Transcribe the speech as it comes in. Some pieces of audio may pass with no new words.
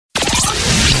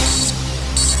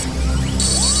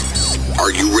Are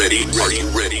you ready? Are you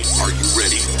ready? Are you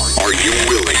ready? Are you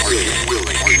willing? Are you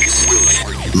willing? Are you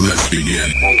willing? Let's begin.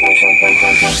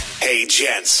 Hey,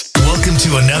 gents. Welcome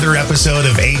to another episode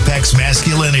of Apex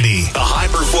Masculinity, A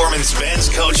high-performance men's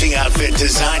coaching outfit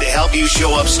designed to help you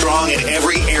show up strong in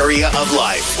every area of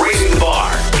life. Raising the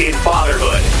bar in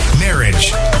fatherhood, marriage,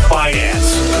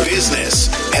 finance, business,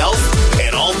 health,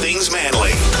 and all things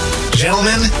manly.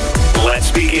 gentlemen. Let's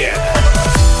begin.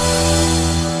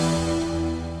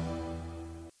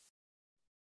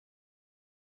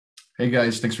 Hey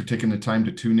guys, thanks for taking the time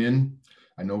to tune in.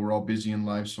 I know we're all busy in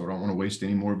life, so I don't want to waste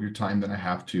any more of your time than I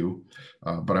have to,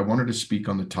 but I wanted to speak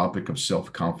on the topic of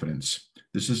self-confidence.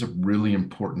 This is a really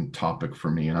important topic for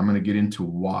me, and I'm going to get into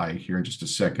why here in just a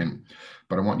second,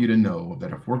 but I want you to know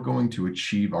that if we're going to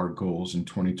achieve our goals in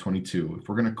 2022, if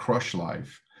we're going to crush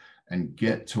life and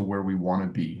get to where we want to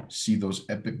be, see those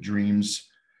epic dreams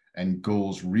and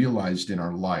goals realized in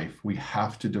our life, we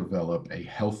have to develop a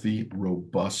healthy,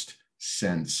 robust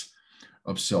sense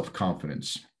of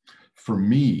self-confidence. For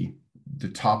me, the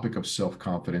topic of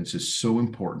self-confidence is so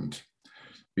important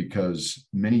because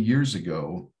many years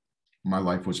ago, my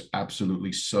life was absolutely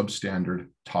substandard,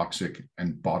 toxic,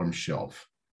 and bottom shelf.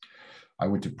 I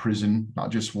went to prison,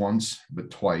 not just once, but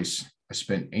twice. I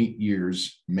spent 8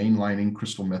 years mainlining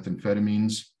crystal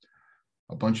methamphetamines,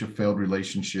 a bunch of failed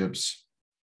relationships.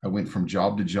 I went from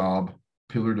job to job,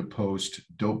 pillar to post,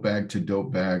 dope bag to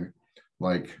dope bag.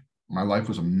 Like, my life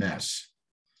was a mess.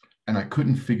 And I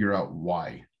couldn't figure out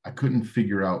why. I couldn't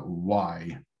figure out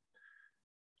why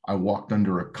I walked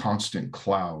under a constant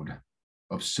cloud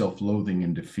of self-loathing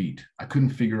and defeat. I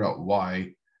couldn't figure out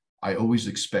why I always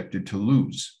expected to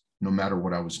lose, no matter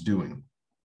what I was doing.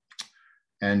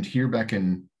 And here back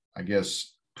in, I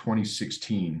guess,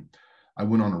 2016, I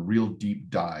went on a real deep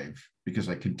dive because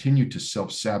I continued to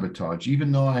self-sabotage,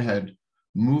 even though I had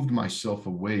moved myself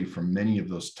away from many of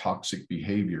those toxic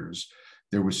behaviors.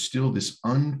 There was still this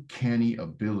uncanny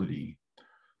ability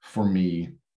for me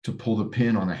to pull the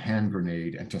pin on a hand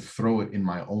grenade and to throw it in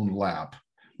my own lap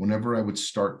whenever I would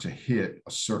start to hit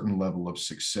a certain level of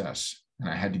success. And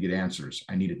I had to get answers.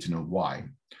 I needed to know why.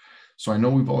 So I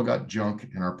know we've all got junk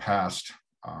in our past,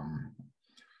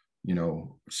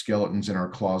 skeletons in our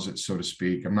closet, so to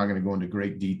speak. I'm not going to go into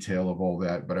great detail of all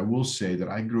that, but I will say that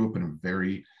I grew up in a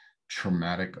very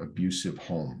traumatic, abusive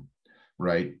home.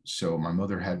 Right. So my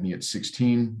mother had me at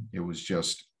 16. It was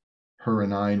just her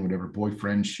and I and whatever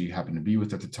boyfriend she happened to be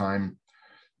with at the time.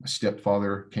 My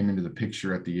stepfather came into the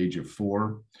picture at the age of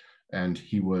 4, and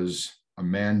he was a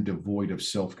man devoid of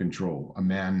self-control, a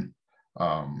man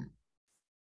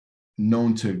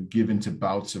known to give into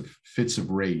bouts of fits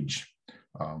of rage,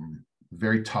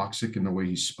 very toxic in the way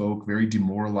he spoke, very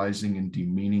demoralizing and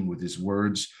demeaning with his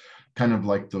words, kind of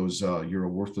like those you're a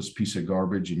worthless piece of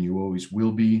garbage and you always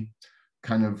will be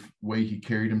kind of way he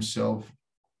carried himself.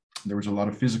 There was a lot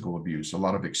of physical abuse, a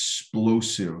lot of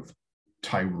explosive,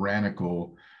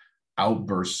 tyrannical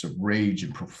outbursts of rage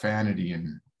and profanity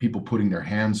and people putting their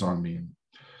hands on me.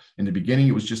 In the beginning,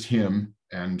 it was just him.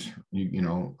 And,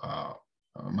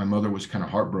 my mother was kind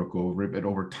of heartbroken over it. But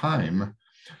over time,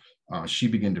 she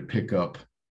began to pick up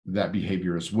that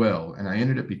behavior as well. And I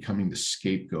ended up becoming the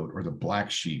scapegoat or the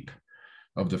black sheep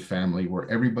of the family, where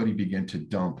everybody began to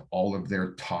dump all of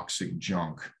their toxic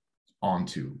junk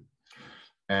onto.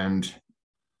 And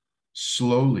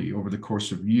slowly, over the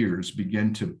course of years,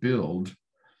 began to build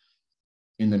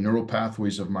in the neural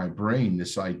pathways of my brain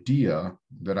this idea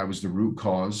that I was the root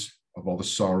cause of all the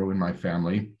sorrow in my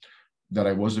family, that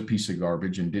I was a piece of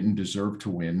garbage and didn't deserve to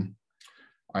win.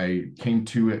 I came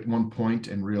to at one point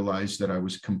and realized that I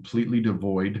was completely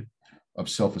devoid of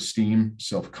self-esteem,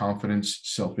 self-confidence,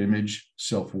 self-image,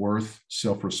 self-worth,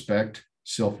 self-respect,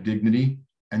 self-dignity,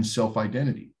 and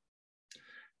self-identity.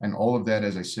 And all of that,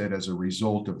 as I said, as a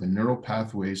result of the neural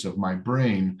pathways of my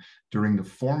brain during the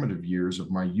formative years of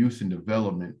my youth and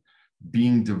development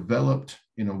being developed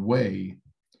in a way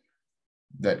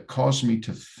that caused me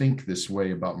to think this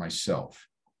way about myself.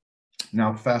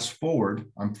 Now, fast forward,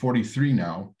 I'm 43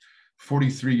 now,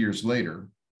 43 years later,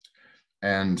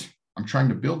 and I'm trying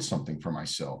to build something for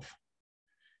myself.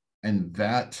 And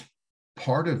that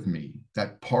part of me,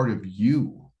 that part of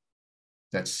you,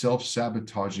 that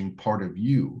self-sabotaging part of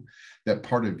you, that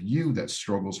part of you that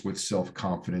struggles with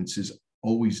self-confidence is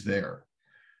always there.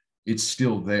 It's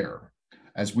still there.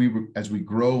 As we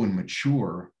grow and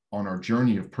mature on our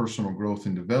journey of personal growth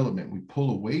and development, we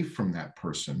pull away from that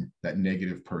person, that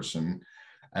negative person,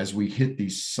 as we hit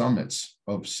these summits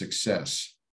of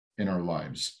success in our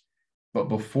lives. But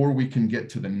before we can get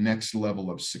to the next level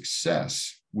of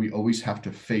success, we always have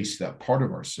to face that part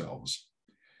of ourselves.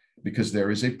 because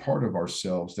there is a part of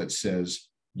ourselves that says,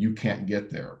 you can't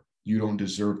get there. You don't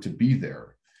deserve to be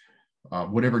there.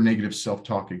 Whatever negative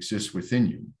self-talk exists within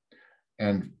you.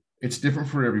 And it's different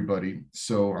for everybody.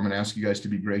 So I'm going to ask you guys to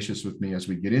be gracious with me as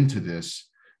we get into this,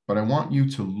 but I want you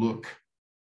to look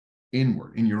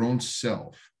inward in your own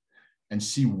self and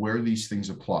see where these things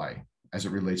apply as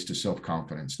it relates to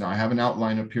self-confidence. Now, I have an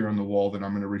outline up here on the wall that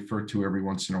I'm going to refer to every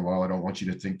once in a while. I don't want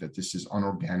you to think that this is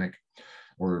unorganic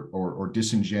or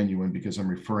disingenuous because I'm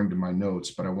referring to my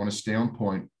notes, but I want to stay on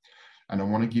point. And I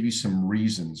want to give you some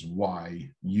reasons why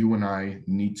you and I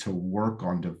need to work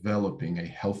on developing a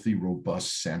healthy,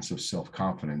 robust sense of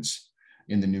self-confidence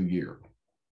in the new year,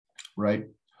 right?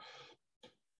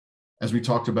 As we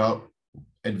talked about,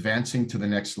 advancing to the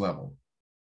next level.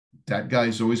 That guy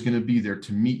is always going to be there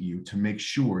to meet you, to make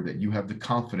sure that you have the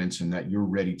confidence and that you're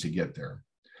ready to get there.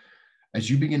 As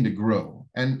you begin to grow,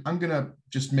 and I'm going to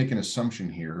just make an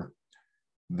assumption here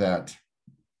that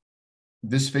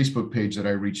this Facebook page that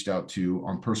I reached out to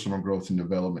on personal growth and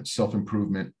development,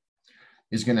 self-improvement,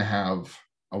 is going to have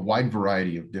a wide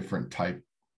variety of different type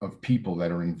of people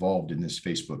that are involved in this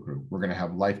Facebook group. We're going to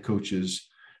have life coaches,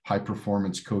 high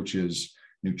performance coaches,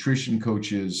 nutrition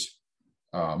coaches,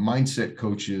 mindset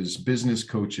coaches, business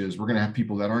coaches. We're going to have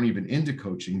people that aren't even into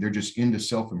coaching. They're just into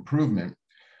self-improvement.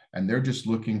 And they're just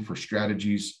looking for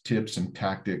strategies, tips, and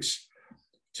tactics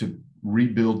to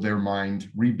rebuild their mind,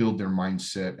 rebuild their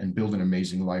mindset, and build an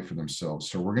amazing life for themselves.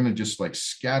 So we're going to just like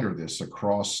scatter this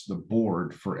across the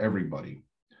board for everybody.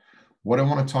 What I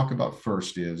want to talk about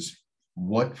first is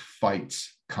what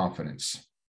fights confidence.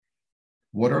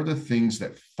 What are the things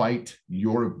that fight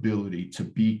your ability to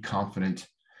be confident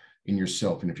in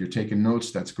yourself? And if you're taking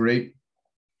notes, that's great.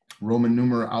 Roman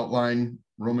numeral outline,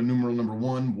 Roman numeral number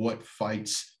 1, what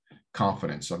fights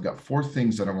confidence? So I've got 4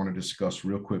 things that I want to discuss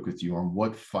real quick with you on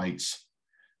what fights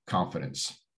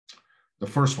confidence. The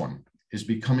first one is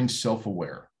becoming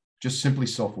self-aware, just simply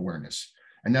self-awareness.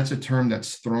 And that's a term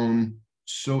that's thrown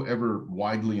so ever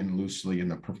widely and loosely in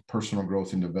the personal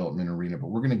growth and development arena, but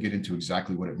we're going to get into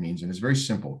exactly what it means. And it's very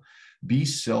simple. Be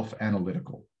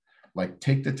self-analytical. Like,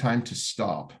 take the time to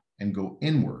stop and go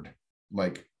inward,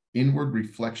 like inward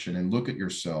reflection, and look at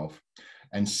yourself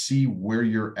and see where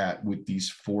you're at with these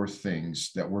 4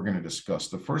 things that we're going to discuss.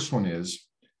 The first one is,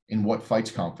 in what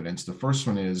fights confidence, the first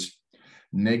one is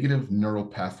negative neural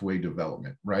pathway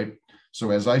development, right?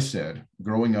 So as I said,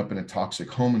 growing up in a toxic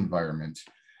home environment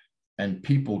and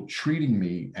people treating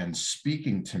me and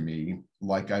speaking to me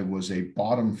like I was a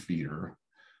bottom feeder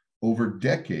over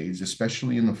decades,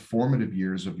 especially in the formative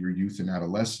years of your youth and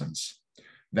adolescence,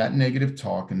 that negative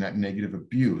talk and that negative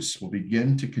abuse will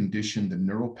begin to condition the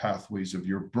neural pathways of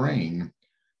your brain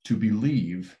to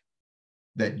believe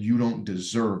that you don't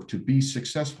deserve to be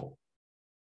successful,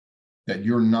 that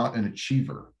you're not an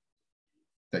achiever,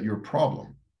 that you're a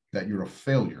problem, that you're a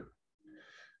failure.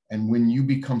 And when you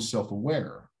become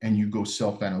self-aware and you go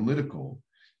self-analytical,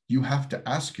 you have to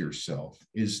ask yourself,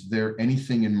 is there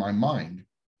anything in my mind,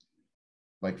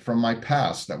 like from my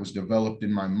past, that was developed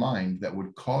in my mind that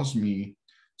would cause me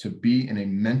to be in a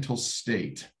mental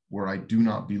state where I do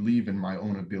not believe in my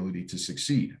own ability to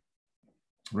succeed,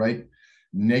 right?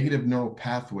 Negative neural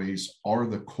pathways are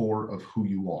the core of who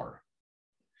you are.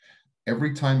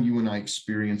 Every time you and I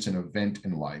experience an event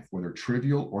in life, whether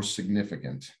trivial or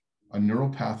significant, a neural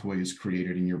pathway is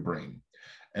created in your brain.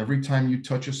 Every time you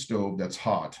touch a stove that's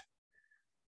hot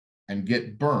and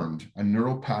get burned, a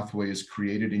neural pathway is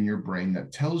created in your brain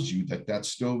that tells you that that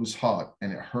stove is hot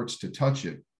and it hurts to touch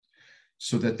it,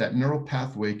 so that that neural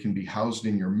pathway can be housed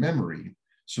in your memory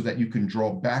so that you can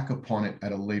draw back upon it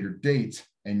at a later date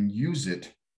and use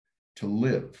it to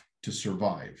live, to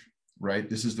survive, right?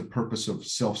 This is the purpose of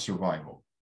self-survival.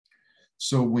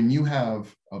 So when you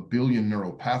have a billion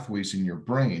neural pathways in your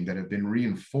brain that have been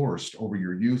reinforced over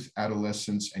your youth,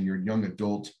 adolescence, and your young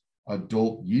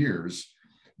adult years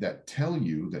that tell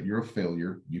you that you're a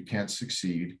failure, you can't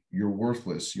succeed, you're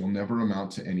worthless, you'll never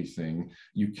amount to anything,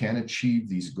 you can't achieve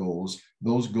these goals,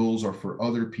 those goals are for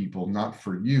other people, not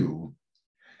for you,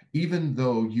 even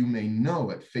though you may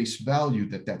know at face value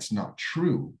that that's not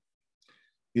true,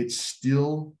 it's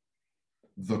still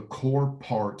the core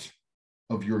part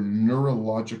of your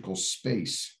neurological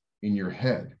space in your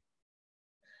head.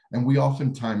 And we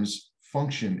oftentimes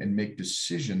function and make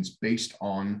decisions based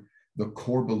on the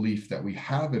core belief that we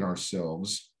have in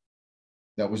ourselves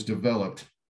that was developed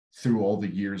through all the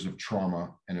years of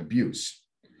trauma and abuse.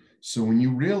 So when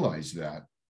you realize that,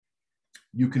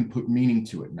 you can put meaning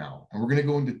to it now. And we're going to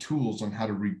go into tools on how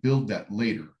to rebuild that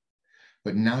later.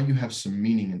 But now you have some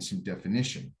meaning and some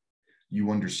definition.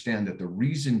 You understand that the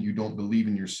reason you don't believe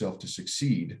in yourself to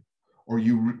succeed, or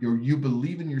you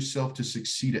believe in yourself to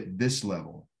succeed at this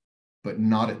level, but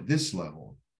not at this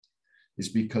level, is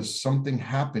because something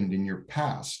happened in your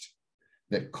past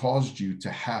that caused you to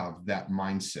have that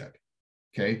mindset.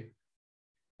 Okay.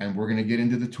 And we're going to get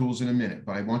into the tools in a minute,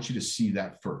 but I want you to see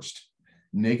that first.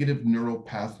 Negative neural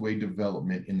pathway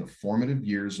development in the formative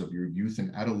years of your youth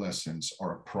and adolescence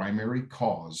are a primary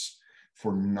cause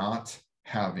for not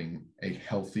having a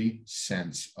healthy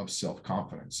sense of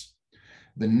self-confidence.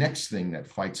 The next thing that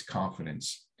fights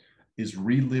confidence is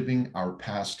reliving our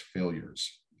past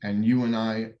failures. And you and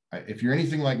I, if you're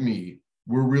anything like me,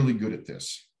 we're really good at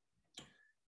this.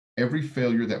 Every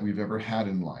failure that we've ever had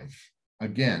in life,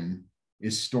 again,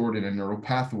 is stored in a neural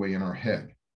pathway in our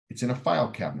head. It's in a file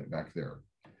cabinet back there.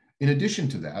 In addition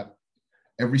to that,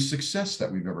 every success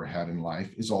that we've ever had in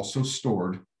life is also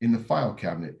stored in the file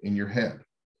cabinet in your head.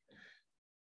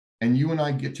 And you and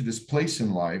I get to this place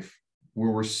in life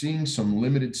where we're seeing some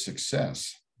limited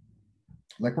success,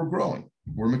 like we're growing,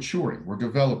 we're maturing, we're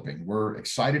developing, we're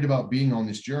excited about being on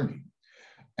this journey.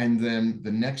 And then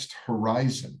the next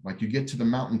horizon, like you get to the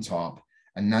mountaintop,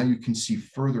 and now you can see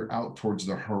further out towards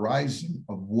the horizon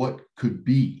of what could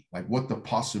be, like what the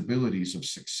possibilities of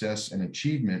success and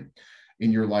achievement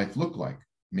in your life look like,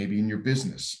 maybe in your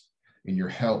business, in your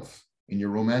health, in your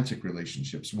romantic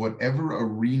relationships, whatever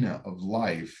arena of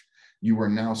life you are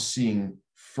now seeing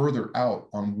further out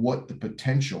on what the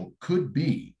potential could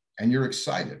be, and you're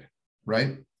excited,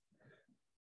 right?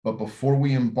 But before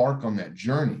we embark on that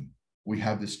journey, we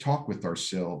have this talk with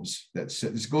ourselves that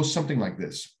says, this goes something like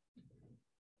this.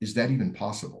 Is that even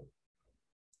possible?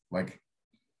 Like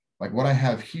what I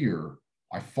have here,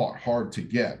 I fought hard to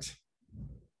get.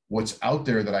 What's out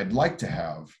there that I'd like to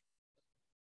have,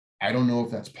 I don't know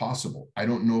if that's possible. I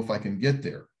don't know if I can get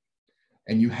there.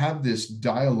 And you have this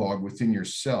dialogue within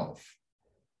yourself.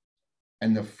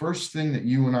 And the first thing that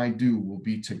you and I do will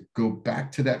be to go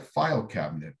back to that file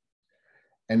cabinet.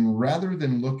 And rather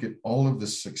than look at all of the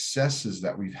successes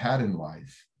that we've had in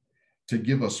life to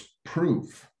give us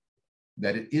proof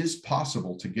that it is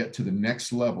possible to get to the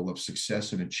next level of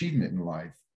success and achievement in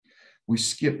life, we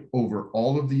skip over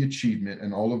all of the achievement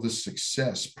and all of the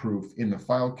success proof in the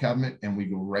file cabinet, and we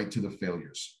go right to the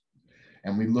failures.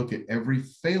 And we look at every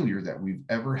failure that we've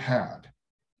ever had.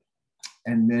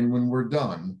 And then when we're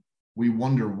done, we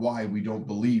wonder why we don't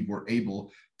believe we're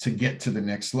able to get to the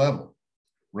next level,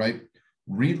 right?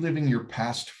 Reliving your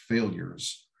past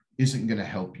failures isn't going to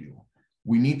help you.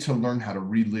 We need to learn how to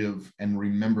relive and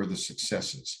remember the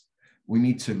successes. We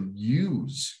need to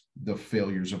use the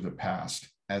failures of the past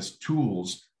as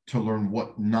tools to learn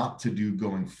what not to do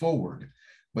going forward,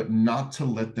 but not to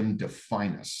let them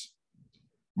define us.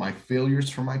 My failures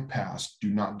from my past do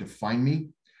not define me,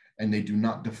 and they do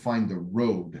not define the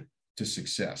road to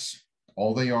success.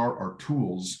 All they are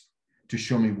tools to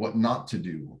show me what not to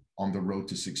do on the road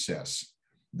to success.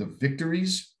 The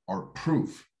victories are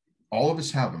proof. All of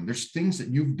us have them. There's things that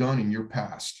you've done in your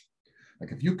past.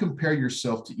 Like if you compare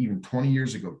yourself to even 20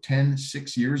 years ago,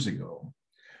 6 years ago,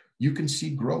 you can see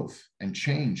growth and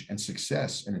change and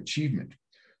success and achievement.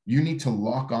 You need to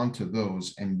lock onto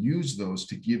those and use those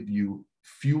to give you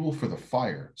fuel for the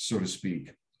fire, so to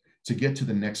speak, to get to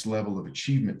the next level of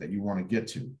achievement that you want to get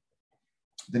to.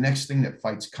 The next thing that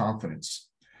fights confidence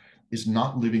is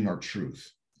not living our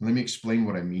truth. Let me explain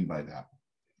what I mean by that.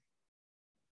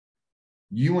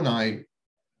 You and I,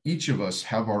 each of us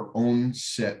have our own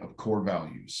set of core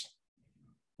values.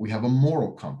 We have a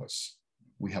moral compass.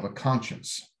 We have a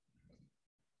conscience.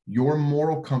 Your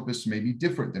moral compass may be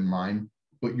different than mine,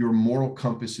 but your moral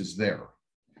compass is there.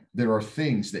 There are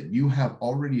things that you have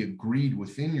already agreed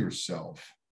within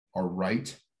yourself are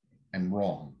right and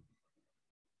wrong.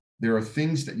 There are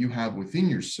things that you have within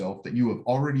yourself that you have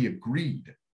already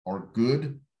agreed are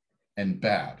good and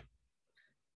bad.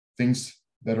 Things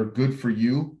that are good for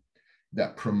you,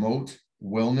 that promote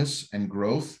wellness and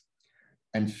growth,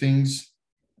 and things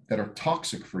that are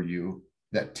toxic for you,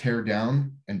 that tear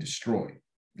down and destroy.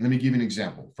 Let me give you an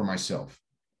example for myself.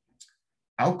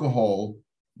 Alcohol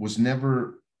was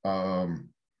never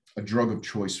a drug of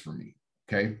choice for me,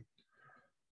 okay?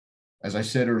 As I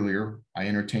said earlier, I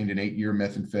entertained an 8-year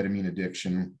methamphetamine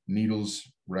addiction, needles,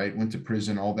 right? Went to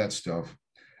prison, all that stuff.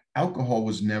 Alcohol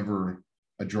was never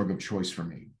a drug of choice for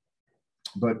me.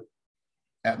 But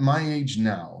at my age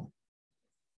now,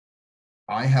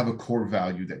 I have a core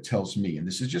value that tells me, and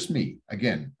this is just me.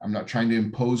 Again, I'm not trying to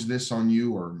impose this on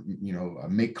you or,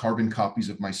 make carbon copies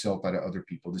of myself out of other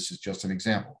people. This is just an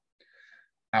example.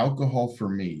 Alcohol for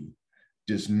me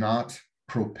does not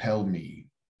propel me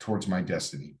towards my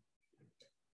destiny.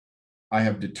 I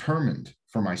have determined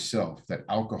for myself that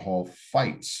alcohol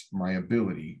fights my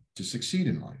ability to succeed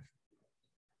in life.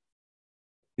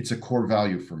 It's a core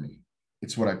value for me.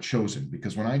 It's what I've chosen,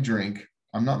 because when I drink,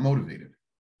 I'm not motivated.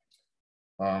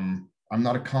 I'm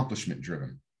not accomplishment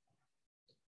driven.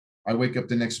 I wake up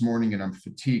the next morning and I'm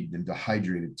fatigued and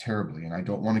dehydrated terribly, and I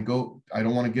don't want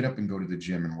to get up and go to the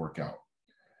gym and work out.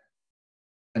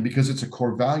 And because it's a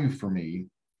core value for me,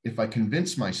 if I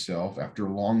convince myself after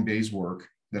a long day's work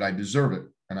that I deserve it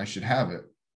and I should have it,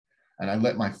 and I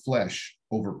let my flesh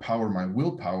overpower my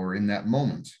willpower in that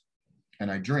moment,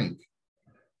 and I drink,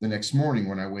 the next morning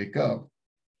when I wake up,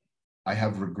 I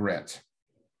have regret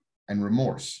and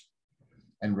remorse.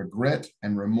 And regret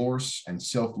and remorse and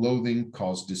self-loathing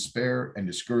cause despair and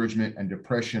discouragement and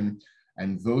depression.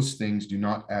 And those things do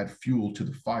not add fuel to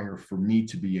the fire for me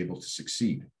to be able to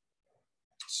succeed.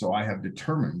 So I have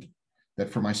determined that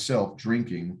for myself,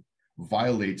 drinking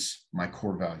violates my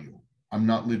core value. I'm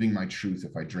not living my truth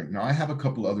if I drink. Now, I have a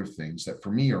couple other things that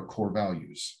for me are core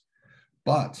values,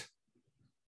 but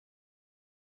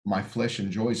my flesh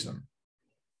enjoys them,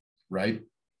 right?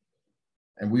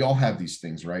 And we all have these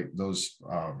things, right? Those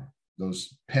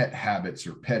pet habits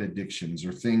or pet addictions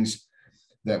or things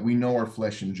that we know our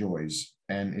flesh enjoys.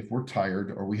 And if we're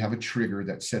tired or we have a trigger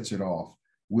that sets it off,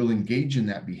 we'll engage in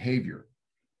that behavior.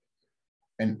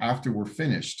 And after we're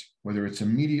finished, whether it's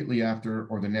immediately after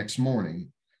or the next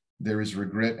morning, there is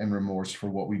regret and remorse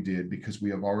for what we did, because we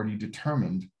have already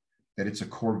determined that it's a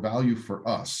core value for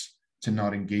us to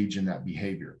not engage in that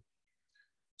behavior.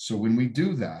 So when we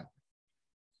do that,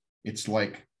 it's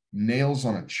like nails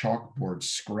on a chalkboard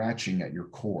scratching at your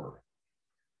core.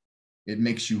 It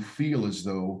makes you feel as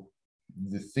though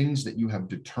the things that you have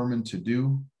determined to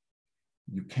do,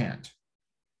 you can't,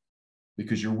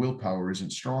 because your willpower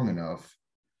isn't strong enough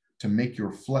to make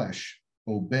your flesh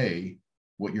obey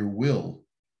what your will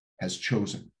has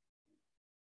chosen.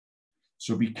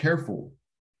 So be careful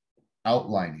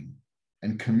outlining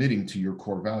and committing to your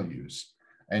core values,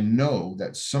 and know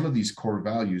that some of these core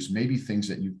values may be things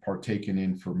that you've partaken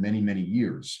in for many, many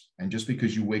years. And just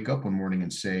because you wake up one morning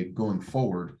and say, going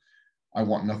forward, I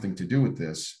want nothing to do with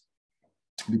this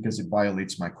because it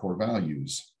violates my core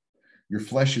values, your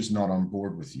flesh is not on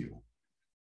board with you,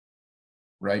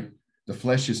 right? The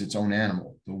flesh is its own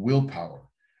animal. The willpower,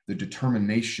 the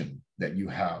determination that you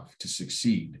have to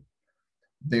succeed,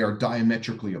 they are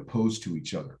diametrically opposed to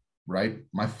each other, right?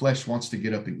 My flesh wants to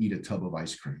get up and eat a tub of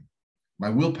ice cream. My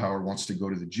willpower wants to go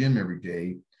to the gym every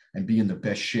day and be in the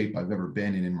best shape I've ever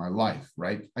been in my life,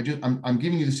 right? I'm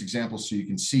giving you this example so you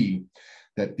can see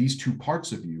that these two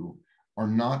parts of you are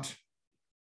not,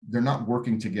 they're not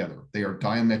working together. They are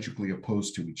diametrically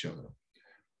opposed to each other.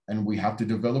 And we have to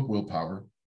develop willpower.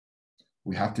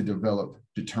 We have to develop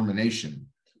determination,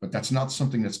 but that's not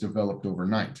something that's developed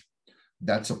overnight.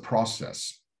 That's a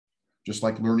process. Just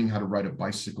like learning how to ride a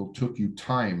bicycle took you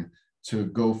time to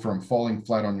go from falling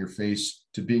flat on your face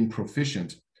to being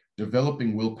proficient,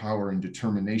 developing willpower and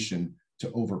determination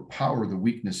to overpower the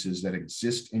weaknesses that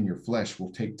exist in your flesh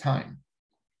will take time,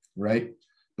 right?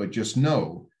 But just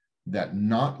know that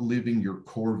not living your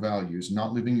core values,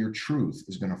 not living your truth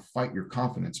is going to fight your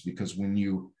confidence, because when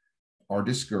you are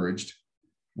discouraged,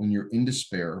 when you're in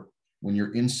despair, when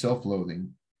you're in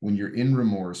self-loathing, when you're in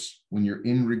remorse, when you're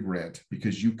in regret,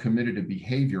 because you committed a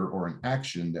behavior or an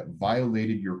action that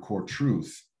violated your core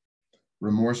truth,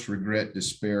 remorse, regret,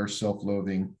 despair,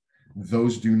 self-loathing,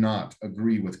 those do not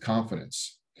agree with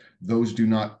confidence. Those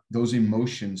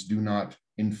emotions do not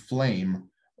inflame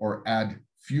or add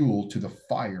fuel to the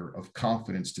fire of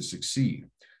confidence to succeed.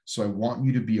 So I want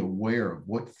you to be aware of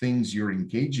what things you're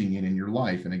engaging in your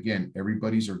life. And again,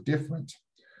 everybody's are different.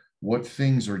 What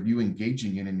things are you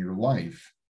engaging in your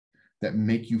life that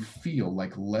make you feel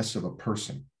like less of a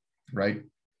person, right?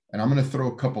 And I'm going to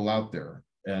throw a couple out there,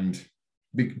 and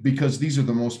because these are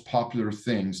the most popular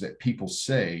things that people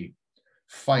say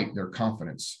fight their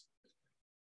confidence: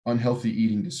 unhealthy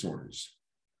eating disorders,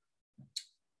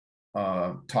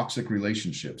 toxic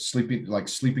relationships,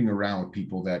 sleeping around with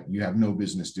people that you have no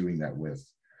business doing that with,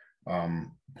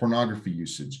 pornography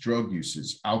usage, drug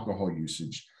usage, alcohol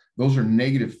usage. Those are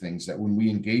negative things that when we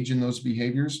engage in those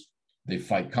behaviors, they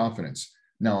fight confidence.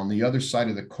 Now, on the other side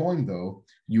of the coin, though,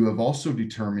 you have also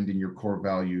determined in your core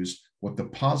values what the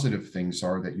positive things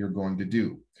are that you're going to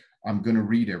do. I'm going to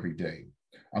read every day.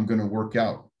 I'm going to work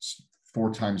out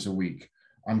 4 times a week.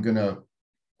 I'm going to,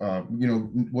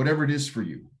 whatever it is for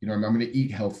you, I'm going to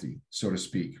eat healthy, so to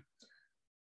speak.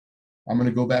 I'm going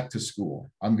to go back to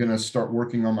school. I'm going to start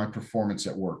working on my performance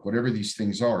at work. Whatever these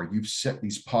things are, you've set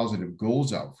these positive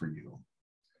goals out for you.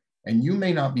 And you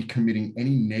may not be committing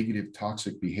any negative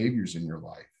toxic behaviors in your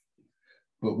life,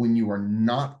 But when you are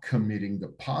not committing the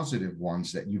positive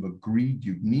ones that you've agreed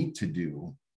you need to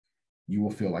do, you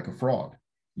will feel like a fraud.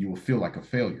 You will feel like a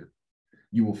failure.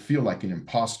 You will feel like an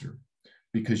imposter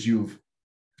because you've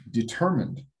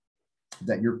determined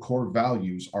that your core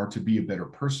values are to be a better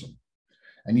person.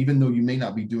 And even though you may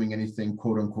not be doing anything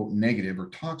quote unquote negative or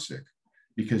toxic,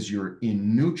 because you're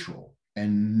in neutral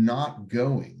and not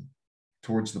going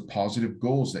towards the positive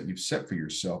goals that you've set for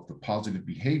yourself, the positive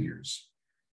behaviors,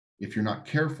 if you're not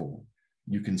careful,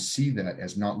 you can see that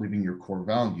as not living your core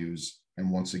values and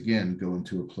once again go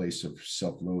into a place of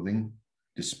self-loathing,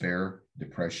 despair,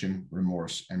 depression,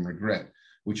 remorse, and regret,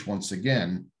 which once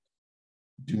again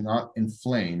do not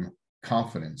inflame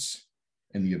confidence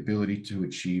in the ability to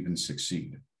achieve and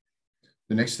succeed.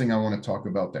 The next thing I want to talk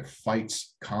about that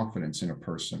fights confidence in a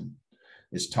person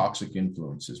is toxic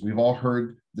influences. We've all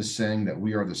heard the saying that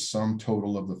we are the sum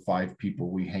total of the 5 people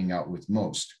we hang out with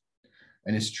most.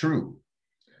 And it's true.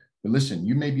 But listen,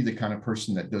 you may be the kind of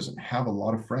person that doesn't have a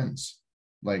lot of friends.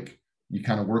 Like you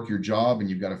kind of work your job and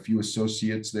you've got a few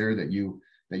associates there that you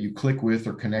click with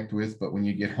or connect with, but when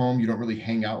you get home, you don't really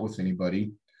hang out with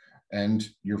anybody. And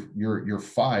your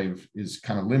 5 is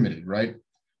kind of limited, right?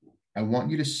 I want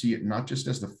you to see it not just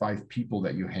as the 5 people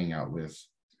that you hang out with,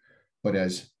 but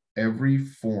as every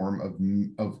form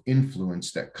of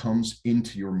influence that comes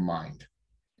into your mind.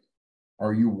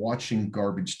 Are you watching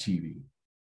garbage TV?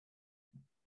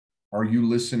 Are you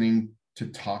listening to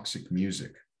toxic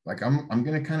music? Like I'm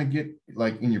going to kind of get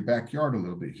like in your backyard a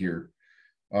little bit here.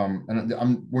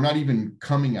 We're not even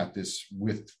coming at this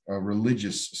with a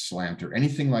religious slant or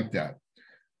anything like that.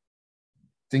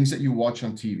 Things that you watch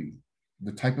on TV,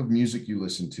 the type of music you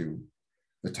listen to,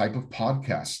 the type of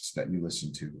podcasts that you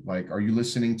listen to. Like, are you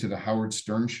listening to the Howard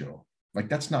Stern show? Like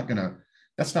that's not gonna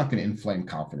inflame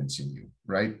confidence in you,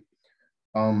 right?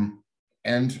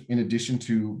 And in addition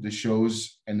to the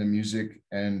shows and the music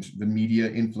and the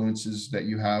media influences that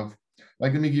you have,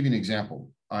 like, let me give you an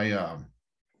example. I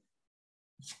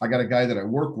got a guy that I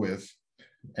work with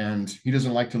and he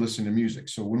doesn't like to listen to music.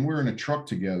 So when we're in a truck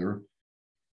together,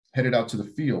 headed out to the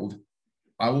field,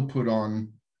 I will put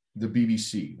on the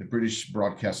BBC, the British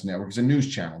Broadcast Network. It's a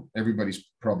news channel. Everybody's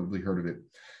probably heard of it.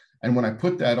 And when I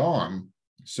put that on,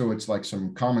 so it's like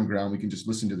some common ground, we can just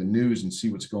listen to the news and see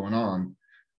what's going on.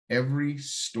 Every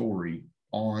story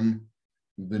on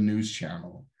the news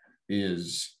channel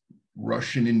is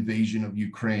Russian invasion of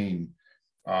Ukraine,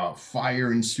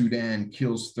 fire in Sudan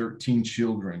kills 13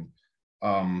 children,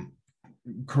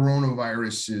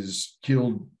 coronavirus has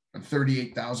killed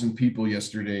 38,000 people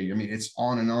yesterday. I mean, it's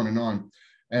on and on and on.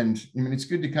 And I mean, it's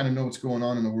good to kind of know what's going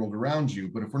on in the world around you,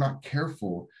 but if we're not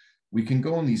careful, we can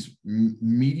go on these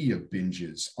media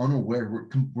binges unaware.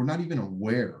 We're not even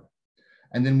aware.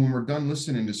 And then when we're done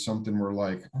listening to something, we're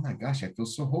like, oh my gosh, I feel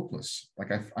so hopeless.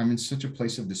 Like I'm in such a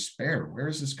place of despair. Where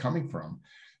is this coming from?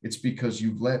 It's because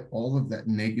you've let all of that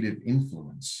negative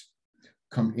influence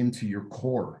come into your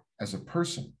core as a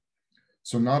person.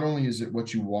 So not only is it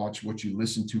what you watch, what you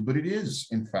listen to, but it is,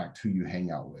 in fact, who you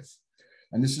hang out with.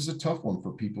 And this is a tough one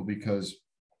for people because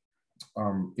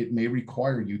it may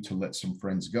require you to let some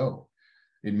friends go.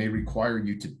 It may require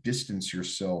you to distance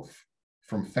yourself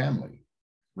from family,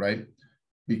 right?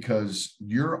 Because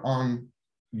you're on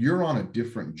a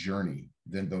different journey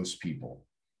than those people,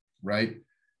 right?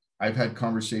 I've had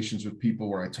conversations with people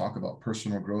where I talk about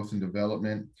personal growth and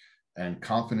development and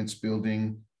confidence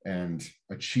building and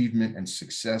achievement and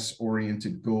success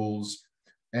oriented goals.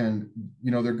 And,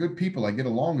 you know, they're good people. I get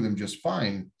along with them just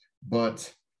fine,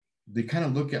 but they kind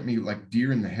of look at me like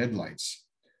deer in the headlights.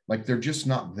 Like they're just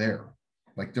not there.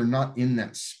 Like they're not in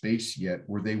that space yet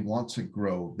where they want to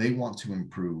grow. They want to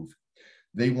improve.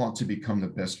 They want to become the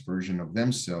best version of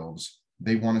themselves.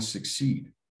 They want to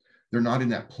succeed. They're not in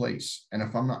that place. And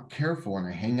if I'm not careful and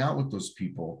I hang out with those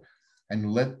people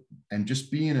and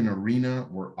just be in an arena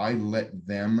where I let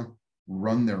them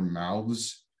run their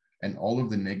mouths and all of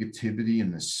the negativity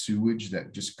and the sewage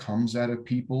that just comes out of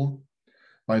people,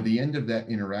 by the end of that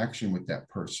interaction with that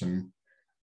person,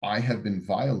 I have been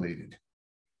violated,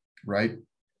 right?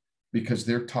 Because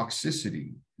their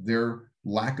toxicity, their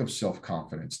lack of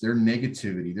self-confidence, their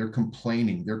negativity, their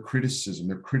complaining, their criticism,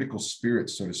 their critical spirit,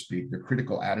 so to speak, their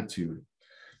critical attitude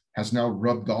has now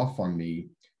rubbed off on me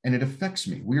and it affects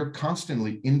me. We are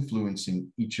constantly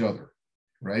influencing each other,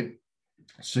 right?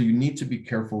 So you need to be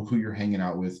careful who you're hanging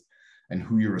out with and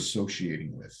who you're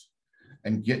associating with,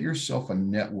 and get yourself a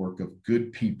network of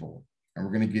good people. And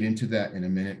we're going to get into that in a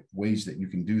minute, ways that you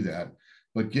can do that,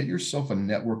 but get yourself a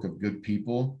network of good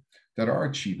people that are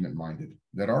achievement minded,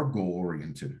 that are goal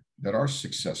oriented, that are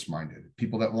success minded,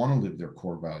 people that want to live their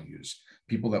core values,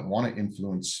 people that want to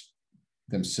influence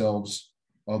themselves,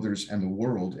 others, and the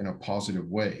world in a positive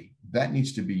way. That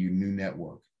needs to be your new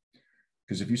network.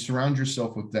 Because if you surround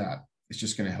yourself with that, it's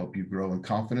just going to help you grow in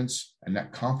confidence. And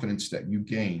that confidence that you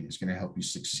gain is going to help you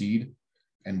succeed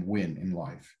and win in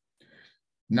life.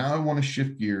 Now I want to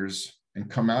shift gears and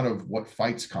come out of what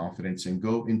fights confidence and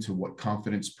go into what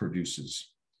confidence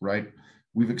produces, right?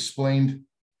 We've explained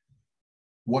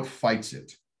what fights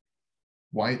it,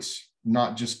 why it's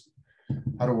not just,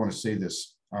 how do I want to say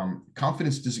this?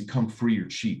 Confidence doesn't come free or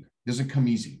cheap. It doesn't come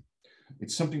easy.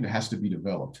 It's something that has to be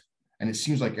developed. And it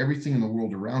seems like everything in the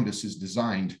world around us is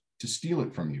designed to steal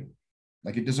it from you.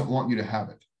 Like it doesn't want you to have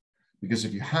it. Because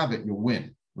if you have it, you'll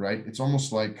win, right? It's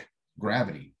almost like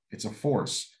gravity. It's a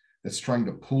force that's trying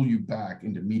to pull you back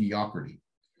into mediocrity.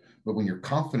 But when your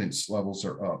confidence levels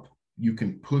are up, you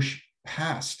can push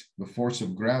past the force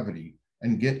of gravity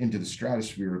and get into the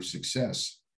stratosphere of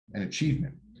success and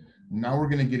achievement. Now we're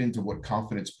going to get into what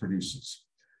confidence produces.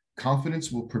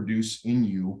 Confidence will produce in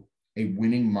you a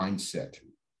winning mindset.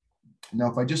 Now,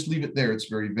 if I just leave it there, it's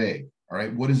very vague. All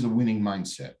right. What is a winning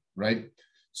mindset, right?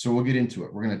 So we'll get into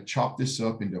it. We're going to chop this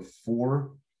up into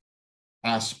 4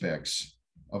 aspects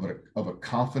of a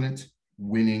confident,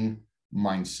 winning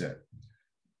mindset.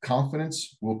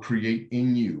 Confidence will create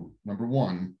in you, number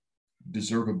 1,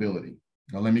 deservability.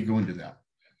 Now, let me go into that.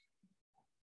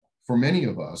 For many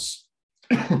of us,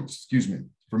 excuse me,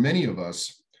 for many of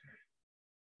us,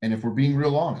 and if we're being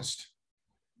real honest,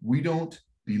 we don't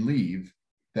believe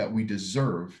that we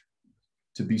deserve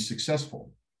to be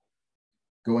successful.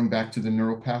 Going back to the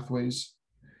neural pathways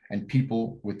and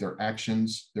people with their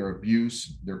actions, their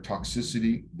abuse, their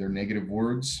toxicity, their negative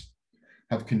words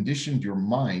have conditioned your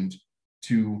mind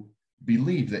to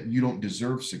believe that you don't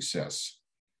deserve success,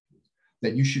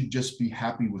 that you should just be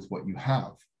happy with what you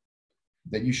have,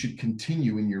 that you should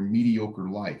continue in your mediocre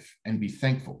life and be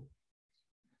thankful.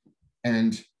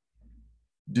 And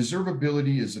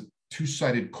deservability is a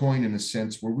two-sided coin in a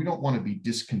sense where we don't want to be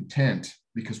discontent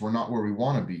because we're not where we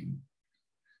want to be,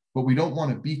 but we don't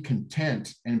want to be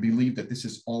content and believe that this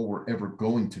is all we're ever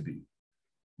going to be,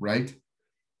 right?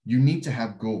 You need to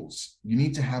have goals. You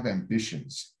need to have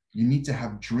ambitions. You need to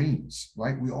have dreams,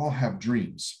 right? We all have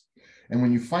dreams. And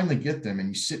when you finally get them and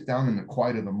you sit down in the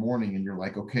quiet of the morning and you're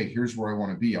like, okay, here's where I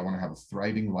want to be. I want to have a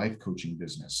thriving life coaching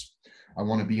business. I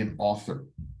want to be an author.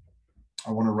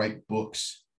 I want to write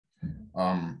books.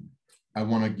 I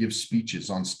want to give speeches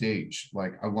on stage.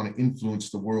 Like I want to influence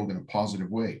the world in a positive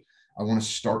way. I want to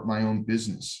start my own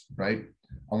business, right?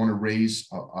 I want to raise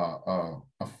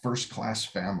a first-class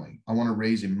family. I want to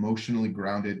raise emotionally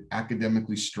grounded,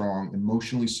 academically strong,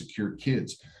 emotionally secure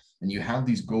kids. And you have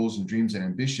these goals and dreams and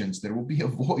ambitions, there will be a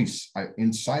voice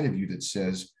inside of you that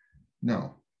says,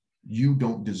 no, you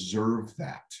don't deserve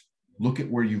that. Look at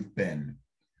where you've been.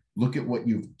 Look at what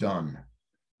you've done.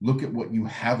 Look at what you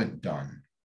haven't done.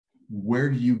 Where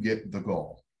do you get the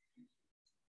goal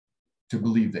to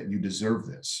believe that you deserve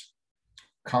this?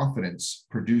 Confidence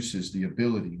produces the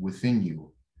ability within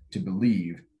you to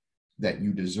believe that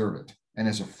you deserve it. And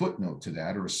as a footnote to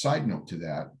that, or a side note to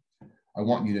that, I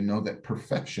want you to know that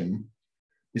perfection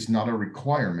is not a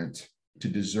requirement to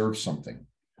deserve something.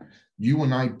 You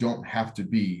and I don't have to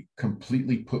be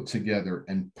completely put together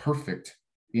and perfect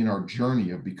in our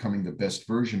journey of becoming the best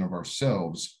version of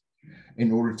ourselves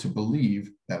in order to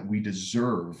believe that we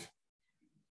deserve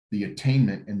the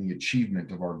attainment and the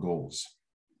achievement of our goals.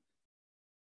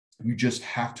 You just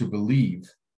have to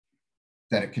believe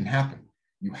that it can happen.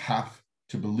 You have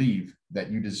to believe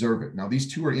that you deserve it. Now,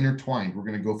 these two are intertwined. We're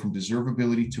going to go from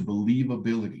deservability to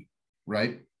believability,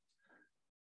 right?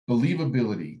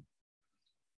 Believability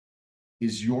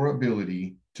is your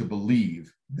ability to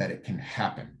believe that it can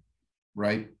happen,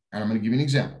 right? And I'm going to give you an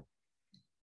example.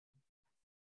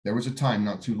 There was a time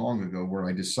not too long ago where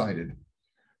I decided,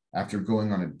 after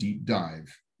going on a deep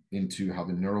dive into how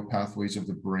the neural pathways of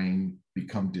the brain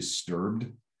become disturbed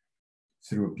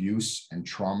through abuse and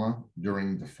trauma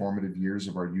during the formative years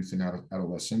of our youth and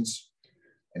adolescence,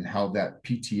 and how that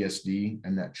PTSD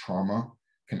and that trauma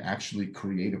can actually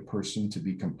create a person to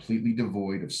be completely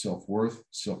devoid of self-worth,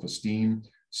 self-esteem,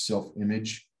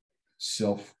 self-image,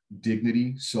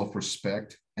 self-dignity,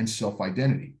 self-respect, and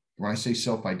self-identity. When I say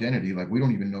self-identity, like we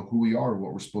don't even know who we are or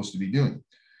what we're supposed to be doing.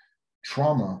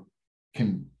 Trauma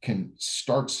can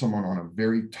start someone on a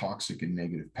very toxic and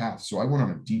negative path. So I went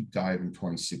on a deep dive in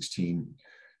 2016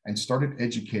 and started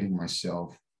educating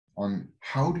myself on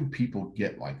how do people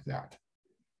get like that?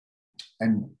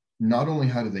 And not only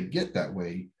how do they get that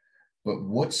way, but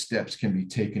what steps can be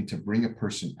taken to bring a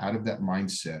person out of that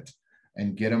mindset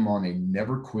and get them on a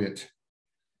never quit,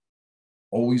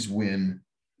 always win,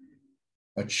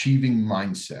 achieving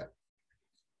mindset.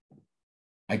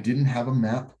 I didn't have a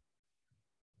map.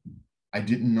 I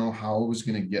didn't know how I was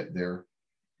going to get there.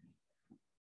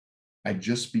 I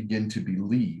just began to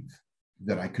believe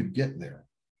that I could get there,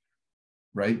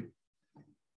 right?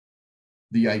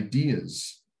 The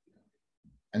ideas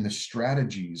and the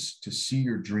strategies to see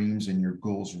your dreams and your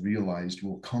goals realized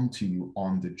will come to you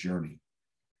on the journey.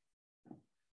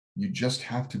 You just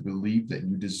have to believe that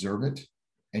you deserve it,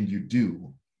 and you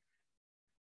do.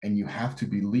 And you have to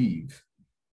believe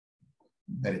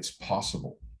that it's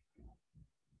possible.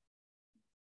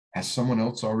 Has someone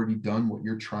else already done what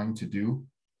you're trying to do?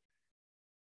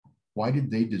 Why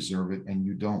did they deserve it and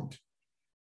you don't?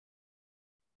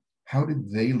 How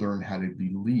did they learn how to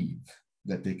believe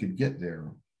that they could get there,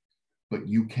 but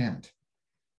you can't?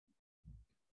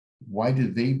 Why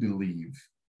did they believe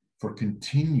for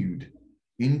continued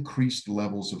increased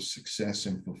levels of success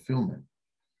and fulfillment,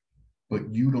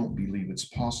 but you don't believe it's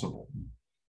possible?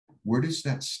 Where does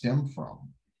that stem from?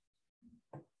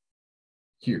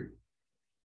 Here,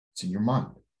 it's in your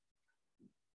mind.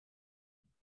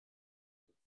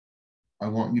 I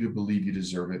want you to believe you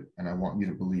deserve it, and I want you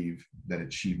to believe that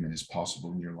achievement is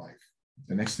possible in your life.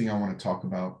 The next thing I want to talk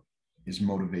about is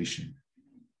motivation.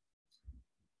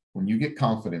 When you get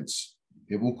confidence,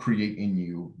 it will create in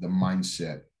you the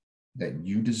mindset that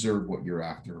you deserve what you're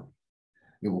after.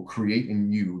 It will create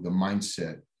in you the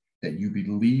mindset that you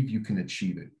believe you can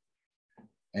achieve it.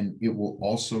 And it will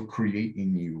also create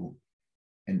in you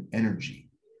an energy.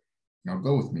 Now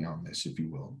go with me on this, if you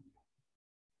will.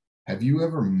 Have you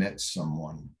ever met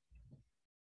someone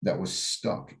that was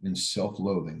stuck in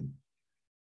self-loathing,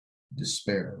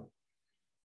 despair,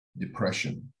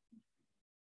 depression?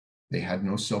 They had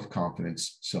no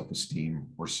self-confidence, self-esteem,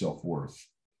 or self-worth.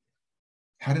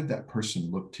 How did that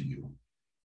person look to you?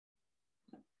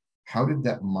 How did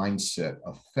that mindset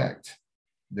affect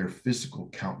their physical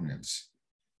countenance?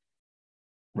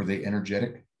 Were they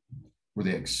energetic? Were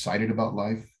they excited about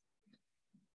life?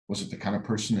 Was it the kind of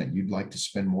person that you'd like to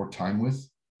spend more time with?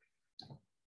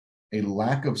 A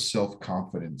lack of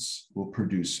self-confidence will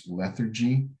produce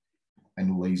lethargy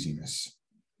and laziness.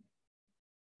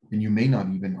 And you may not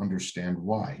even understand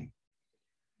why.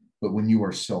 But when you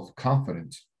are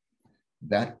self-confident,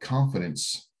 that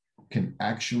confidence can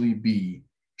actually be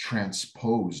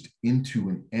transposed into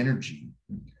an energy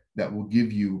that will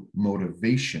give you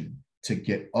motivation to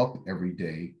get up every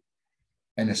day.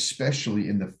 And especially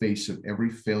in the face of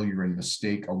every failure and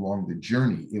mistake along the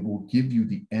journey, it will give you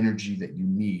the energy that you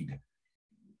need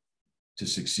to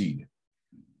succeed.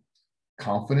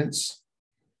 Confidence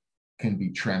can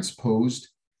be transposed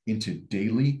into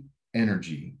daily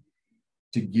energy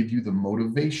to give you the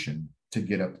motivation to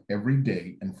get up every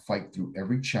day and fight through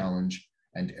every challenge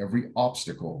and every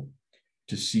obstacle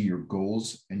to see your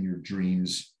goals and your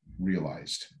dreams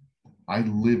realized. I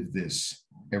live this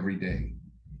every day.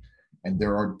 And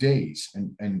there are days,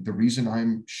 and the reason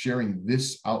I'm sharing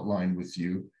this outline with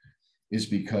you is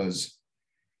because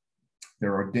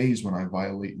there are days when I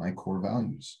violate my core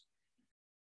values.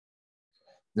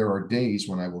 There are days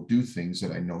when I will do things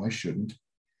that I know I shouldn't,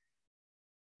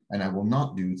 and I will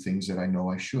not do things that I know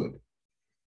I should.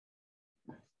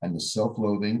 And the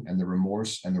self-loathing and the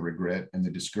remorse and the regret and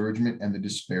the discouragement and the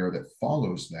despair that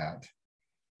follows that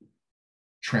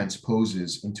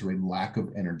transposes into a lack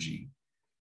of energy,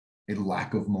 a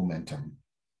lack of momentum.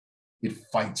 It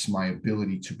fights my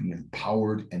ability to be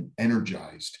empowered and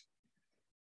energized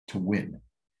to win.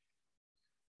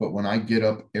 But when I get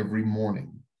up every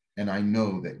morning and I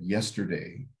know that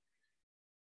yesterday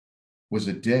was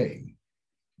a day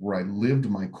where I lived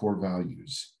my core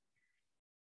values,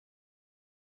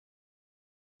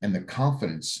 and the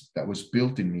confidence that was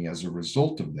built in me as a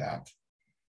result of that,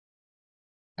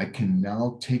 I can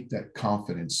now take that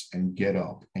confidence and get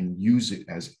up and use it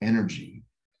as energy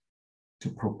to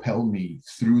propel me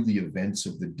through the events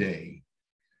of the day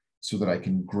so that I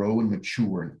can grow and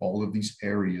mature in all of these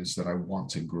areas that I want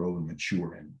to grow and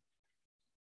mature in.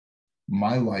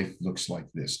 My life looks like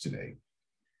this today.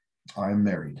 I'm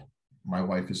married. My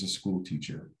wife is a school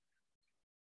teacher.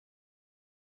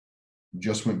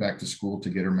 Just went back to school to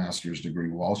get her master's degree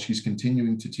while she's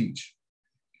continuing to teach.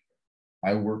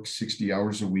 I work 60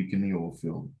 hours a week in the oil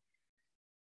field.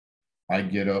 I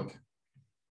get up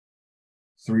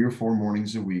 3 or 4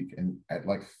 mornings a week, and at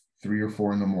like 3 or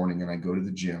 4 in the morning, and I go to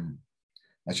the gym.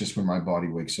 That's just when my body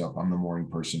wakes up. I'm the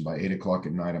morning person. By 8 o'clock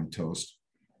at night, I'm toast.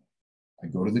 I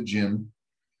go to the gym.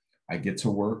 I get to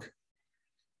work.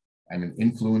 I'm an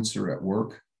influencer at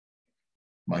work.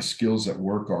 My skills at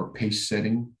work are pace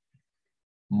setting,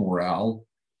 morale,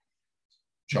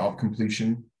 job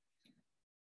completion.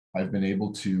 I've been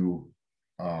able to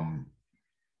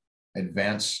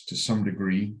advance to some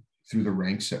degree through the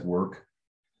ranks at work.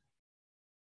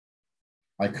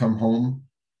 I come home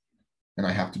and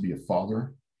I have to be a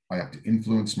father. I have to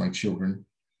influence my children.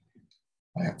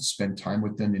 I have to spend time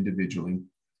with them individually.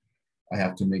 I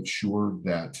have to make sure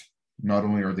that not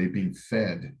only are they being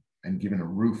fed and given a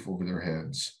roof over their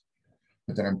heads,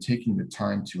 but that I'm taking the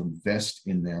time to invest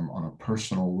in them on a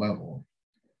personal level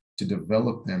to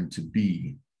develop them to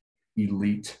be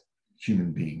elite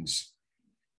human beings.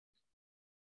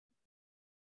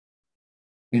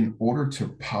 In order to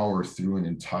power through an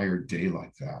entire day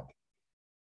like that,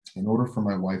 in order for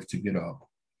my wife to get up,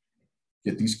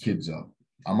 get these kids up,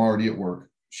 I'm already at work,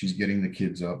 she's getting the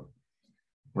kids up,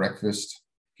 breakfast,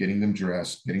 getting them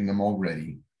dressed, getting them all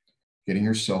ready, getting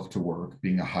herself to work,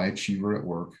 being a high achiever at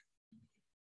work,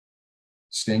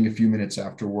 staying a few minutes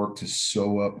after work to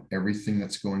sew up everything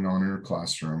that's going on in her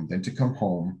classroom, then to come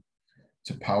home,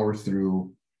 to power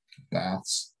through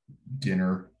baths,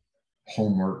 dinner,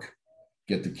 homework,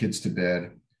 get the kids to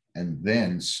bed, and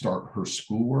then start her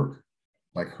schoolwork,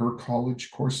 like her college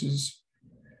courses,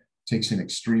 takes an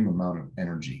extreme amount of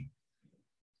energy.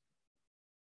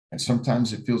 And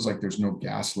sometimes it feels like there's no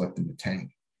gas left in the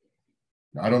tank.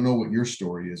 Now, I don't know what your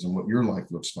story is and what your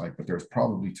life looks like, but there's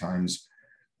probably times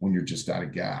when you're just out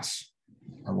of gas.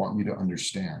 I want you to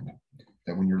understand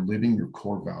that when you're living your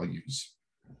core values,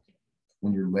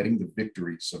 when you're letting the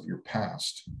victories of your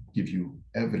past give you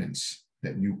evidence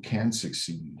that you can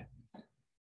succeed,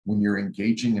 when you're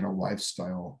engaging in a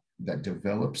lifestyle that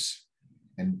develops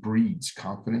and breeds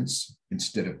confidence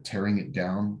instead of tearing it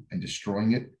down and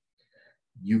destroying it,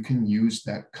 you can use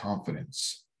that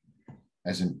confidence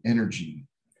as an energy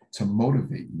to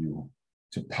motivate you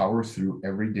to power through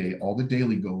every day, all the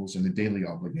daily goals and the daily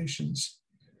obligations,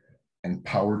 and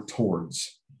power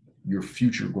towards your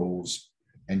future goals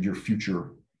and your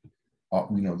future,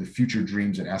 the future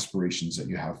dreams and aspirations that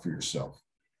you have for yourself.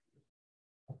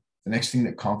 The next thing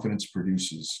that confidence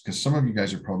produces, because some of you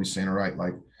guys are probably saying, all right,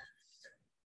 like,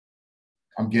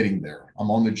 I'm getting there. I'm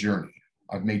on the journey.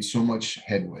 I've made so much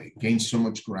headway, gained so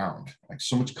much ground, like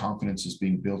so much confidence is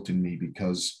being built in me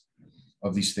because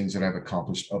of these things that I've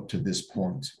accomplished up to this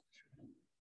point.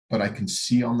 But I can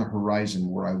see on the horizon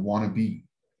where I want to be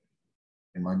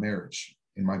in my marriage,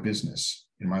 in my business,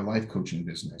 in my life coaching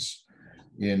business,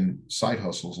 in side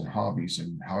hustles and hobbies,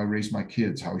 and how I raise my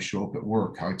kids, how I show up at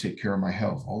work, how I take care of my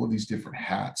health, all of these different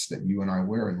hats that you and I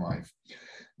wear in life.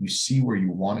 You see where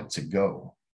you want it to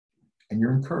go, and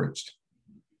you're encouraged,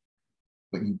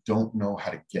 but you don't know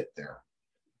how to get there.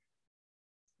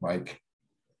 Like,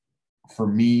 for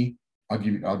me,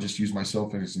 I'll just use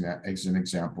myself as an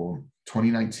example.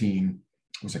 2019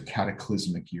 was a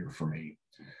cataclysmic year for me,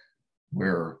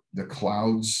 where the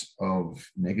clouds of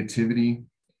negativity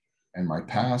and my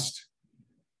past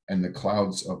and the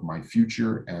clouds of my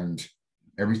future and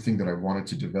everything that I wanted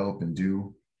to develop and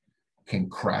do came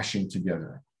crashing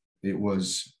together. It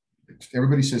was,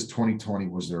 everybody says 2020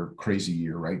 was their crazy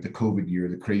year, right? The COVID year,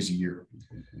 the crazy year.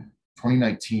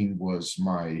 2019 was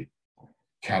my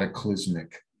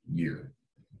cataclysmic year.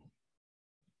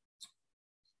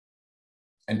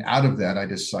 And out of that, I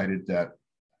decided that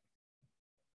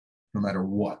no matter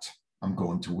what, I'm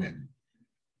going to win.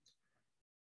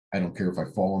 I don't care if I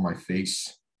fall on my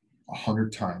face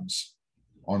 100 times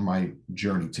on my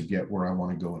journey to get where I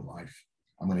want to go in life.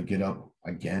 I'm going to get up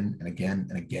again and again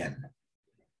and again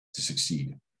to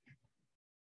succeed.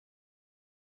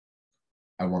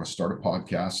 I want to start a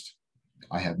podcast.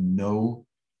 I have no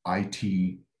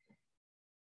IT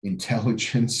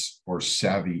intelligence or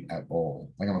savvy at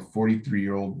all. Like, I'm a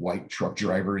 43-year-old white truck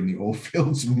driver in the oil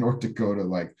fields of North Dakota.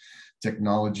 Like,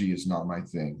 technology is not my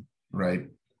thing, right?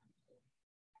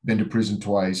 Been to prison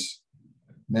twice,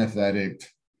 meth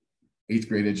addict, 8th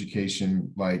grade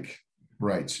education, like,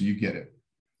 right, so you get it.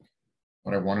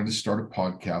 But I wanted to start a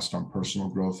podcast on personal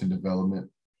growth and development,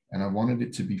 and I wanted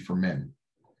it to be for men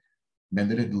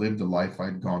that had lived the life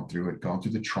I'd gone through, had gone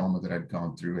through the trauma that I'd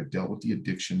gone through, had dealt with the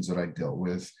addictions that I dealt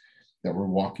with, that were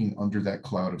walking under that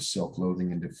cloud of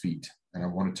self-loathing and defeat. And I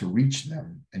wanted to reach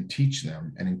them and teach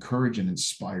them and encourage and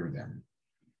inspire them.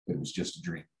 But it was just a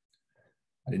dream.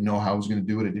 I didn't know how I was going to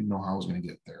do it. I didn't know how I was going to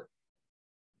get there.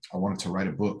 I wanted to write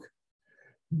a book.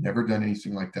 Never done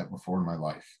anything like that before in my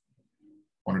life.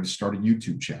 Wanted to start a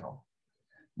YouTube channel.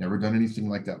 Never done anything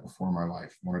like that before in my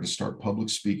life. Wanted to start public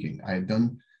speaking. I had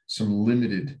done some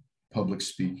limited public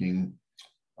speaking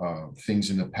things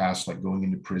in the past, like going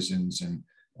into prisons and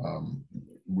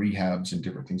rehabs and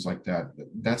different things like that.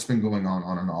 That's been going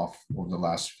on and off over the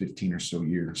last 15 or so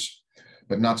years,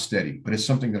 but not steady. But it's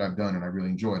something that I've done and I really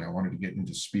enjoyed. I wanted to get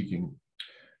into speaking,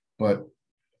 but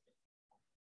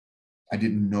I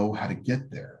didn't know how to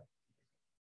get there.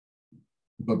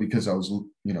 But because I was,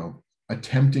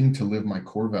 attempting to live my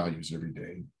core values every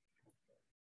day,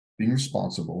 being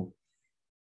responsible,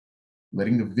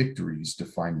 letting the victories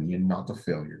define me and not the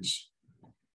failures,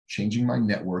 changing my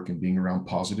network and being around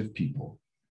positive people,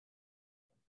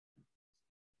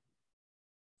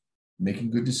 making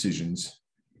good decisions,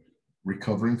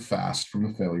 recovering fast from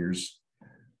the failures,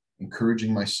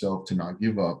 encouraging myself to not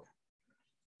give up,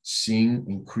 seeing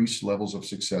increased levels of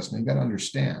success. And you got to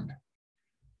understand,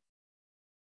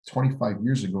 25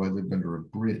 years ago, I lived under a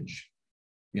bridge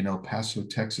in El Paso,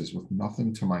 Texas, with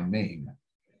nothing to my name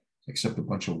except a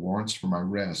bunch of warrants for my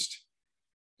arrest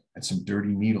and some dirty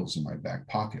needles in my back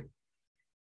pocket.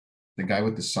 The guy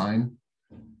with the sign,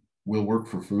 "Will work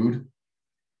for food."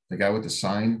 The guy with the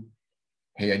sign,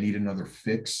 "Hey, I need another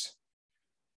fix.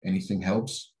 Anything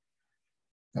helps."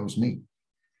 That was me.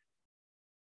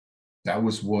 That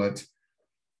was what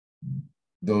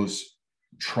those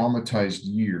traumatized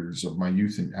years of my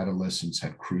youth and adolescence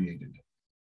had created.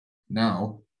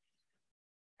 Now,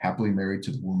 happily married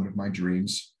to the woman of my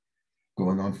dreams,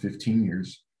 going on 15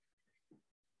 years.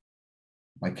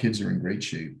 My kids are in great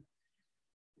shape.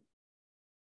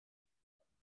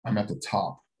 I'm at the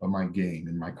top of my game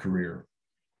in my career.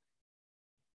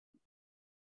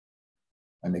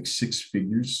 I make 6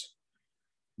 figures.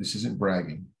 This isn't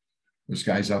bragging. There's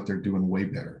guys out there doing way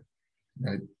better,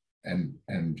 right?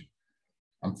 And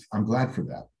I'm glad for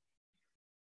that.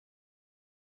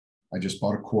 I just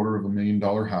bought a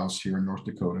 $250,000 house here in North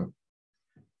Dakota.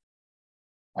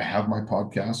 I have my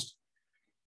podcast.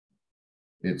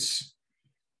 It's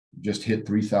just hit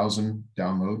 3,000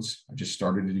 downloads. I just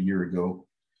started it a year ago.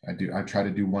 I try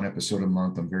to do 1 episode a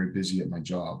month. I'm very busy at my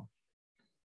job.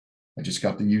 I just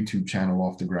got the YouTube channel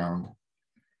off the ground.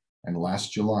 And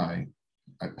last July,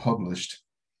 I published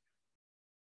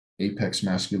Apex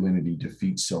Masculinity,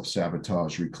 Defeat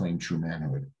Self-Sabotage, Reclaim True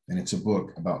Manhood. And it's a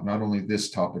book about not only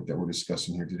this topic that we're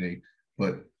discussing here today,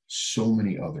 but so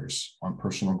many others on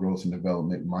personal growth and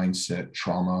development, mindset,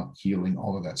 trauma, healing,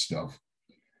 all of that stuff.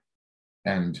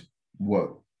 And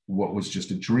what was just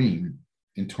a dream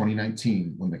in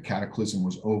 2019, when the cataclysm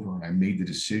was over and I made the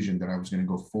decision that I was going to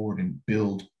go forward and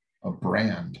build a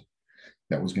brand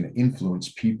that was going to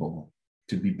influence people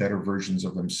to be better versions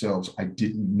of themselves, I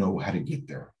didn't know how to get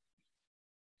there.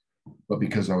 But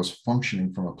because I was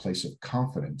functioning from a place of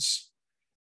confidence,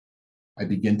 I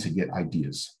began to get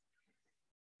ideas.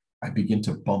 I began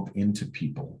to bump into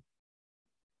people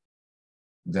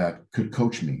that could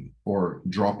coach me or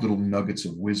drop little nuggets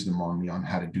of wisdom on me on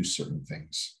how to do certain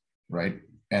things, right?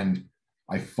 And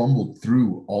I fumbled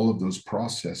through all of those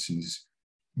processes,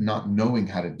 not knowing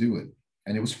how to do it.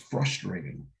 And it was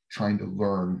frustrating trying to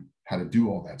learn how to do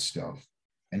all that stuff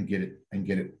and get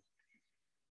it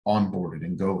onboarded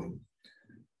and going.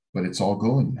 But it's all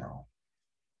going now.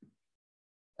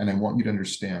 And I want you to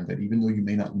understand that even though you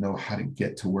may not know how to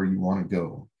get to where you want to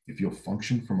go, if you'll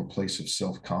function from a place of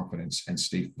self-confidence and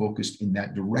stay focused in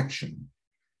that direction,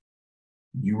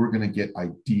 you are going to get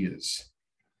ideas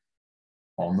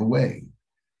on the way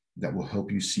that will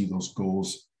help you see those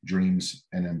goals, dreams,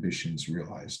 and ambitions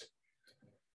realized.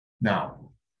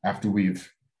 Now, after we've,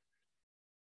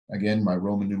 again, my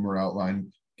Roman numeral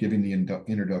outline, giving the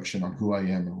introduction on who I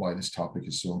am and why this topic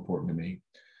is so important to me,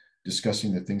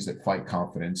 discussing the things that fight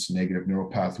confidence, negative neural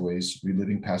pathways,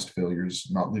 reliving past failures,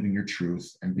 not living your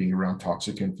truth, and being around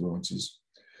toxic influences,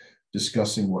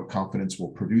 discussing what confidence will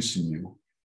produce in you,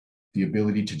 the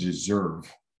ability to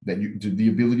deserve, the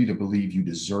ability to believe you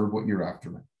deserve what you're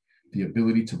after, the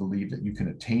ability to believe that you can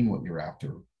attain what you're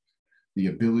after, the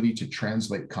ability to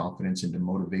translate confidence into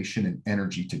motivation and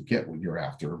energy to get what you're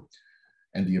after,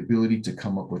 and the ability to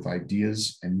come up with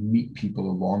ideas and meet people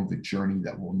along the journey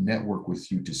that will network with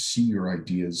you to see your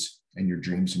ideas and your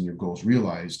dreams and your goals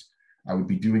realized. I would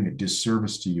be doing a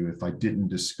disservice to you if I didn't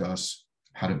discuss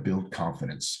how to build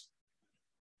confidence.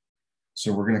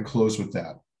 So we're going to close with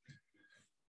that.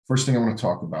 First thing I want to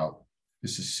talk about,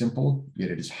 this is simple,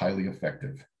 yet it is highly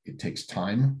effective. It takes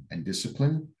time and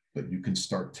discipline, but you can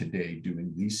start today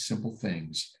doing these simple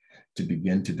things to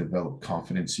begin to develop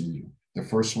confidence in you. The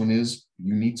first one is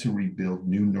you need to rebuild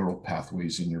new neural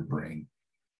pathways in your brain.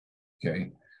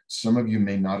 Okay. Some of you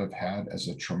may not have had as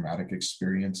a traumatic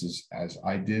experience as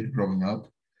I did growing up,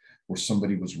 where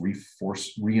somebody was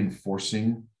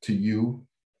reinforcing to you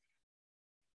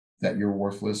that you're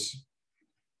worthless,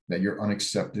 that you're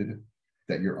unaccepted,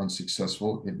 that you're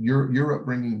unsuccessful. Your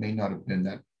upbringing may not have been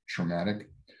that traumatic,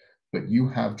 but you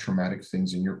have traumatic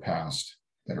things in your past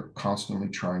that are constantly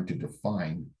trying to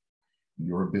define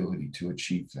your ability to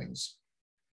achieve things.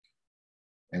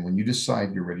 And when you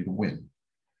decide you're ready to win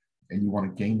and you want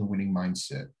to gain the winning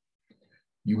mindset,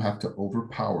 you have to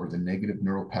overpower the negative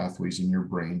neural pathways in your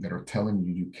brain that are telling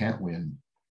you you can't win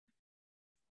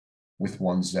with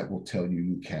ones that will tell you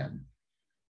you can.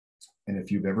 And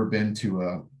if you've ever been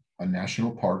to a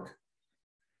national park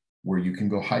where you can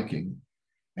go hiking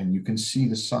and you can see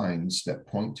the signs that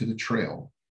point to the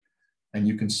trail, and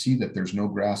you can see that there's no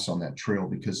grass on that trail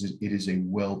because it is a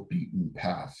well-beaten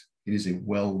path. It is a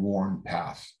well-worn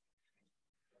path.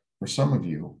 For some of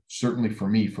you, certainly for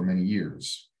me for many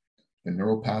years, the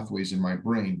neural pathways in my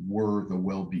brain were the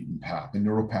well-beaten path. The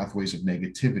neural pathways of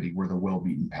negativity were the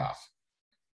well-beaten path.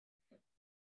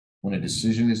 When a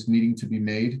decision is needing to be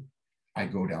made, I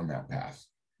go down that path.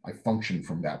 I function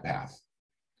from that path.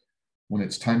 When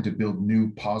it's time to build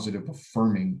new, positive,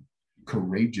 affirming,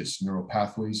 courageous neural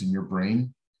pathways in your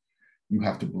brain, you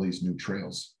have to blaze new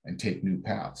trails and take new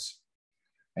paths.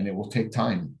 And it will take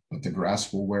time, but the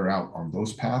grass will wear out on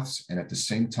those paths. And at the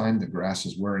same time, the grass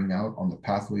is wearing out on the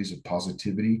pathways of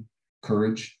positivity,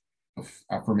 courage, of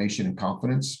affirmation, and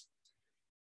confidence,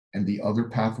 and the other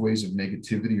pathways of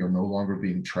negativity are no longer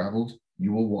being traveled,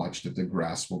 you will watch that the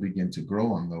grass will begin to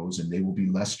grow on those and they will be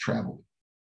less traveled.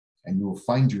 And you will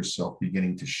find yourself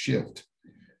beginning to shift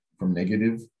from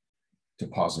negative to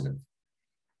positive.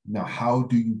 Now, how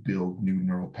do you build new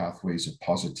neural pathways of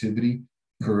positivity,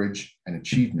 courage, and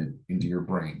achievement into your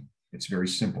brain? It's very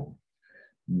simple.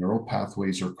 Neural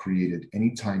pathways are created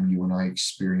anytime you and I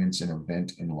experience an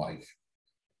event in life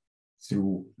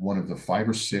through one of the 5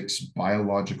 or 6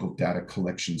 biological data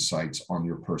collection sites on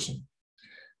your person.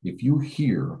 If you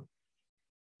hear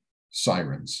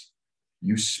sirens,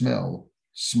 you smell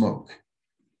smoke,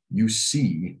 you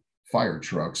see fire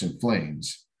trucks and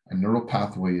flames, a neural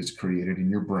pathway is created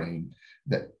in your brain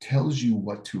that tells you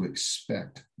what to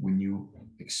expect when you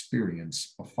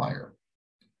experience a fire.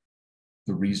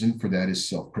 The reason for that is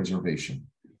self-preservation.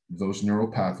 Those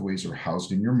neural pathways are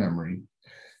housed in your memory,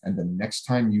 and the next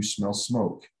time you smell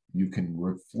smoke, you can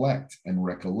reflect and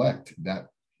recollect that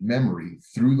memory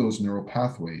through those neural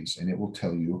pathways, and it will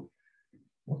tell you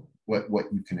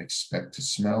what you can expect to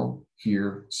smell,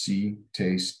 hear, see,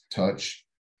 taste, touch,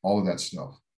 all of that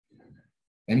stuff.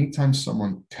 Anytime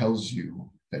someone tells you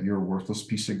that you're a worthless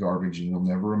piece of garbage and you'll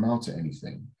never amount to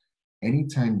anything,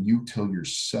 anytime you tell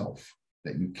yourself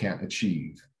that you can't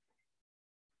achieve,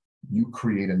 you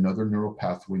create another neural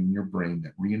pathway in your brain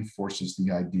that reinforces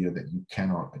the idea that you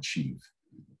cannot achieve.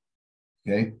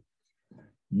 Okay?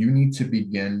 You need to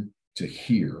begin to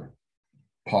hear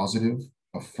positive,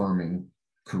 affirming,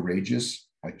 courageous,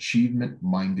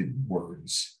 achievement-minded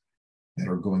words that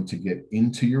are going to get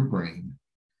into your brain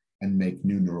and make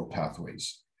new neural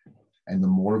pathways. And the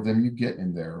more of them you get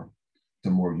in there, the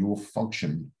more you will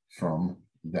function from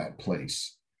that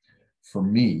place. For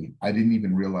me, I didn't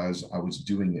even realize I was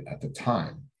doing it at the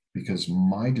time, because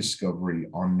my discovery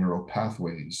on neural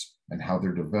pathways and how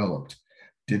they're developed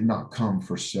did not come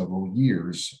for several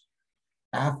years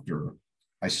after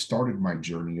I started my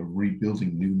journey of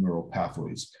rebuilding new neural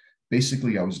pathways.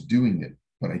 Basically, I was doing it,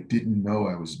 but I didn't know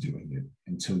I was doing it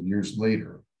until years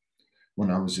later when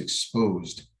I was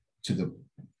exposed to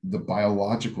the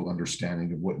biological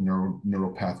understanding of what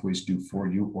neural pathways do for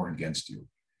you or against you.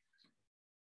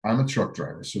 I'm a truck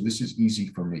driver, so this is easy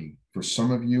for me. For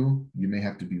some of you, you may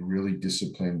have to be really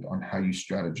disciplined on how you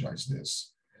strategize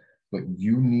this, but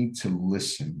you need to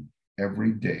listen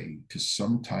every day to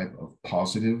some type of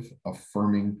positive,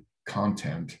 affirming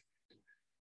content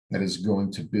that is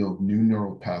going to build new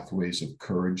neural pathways of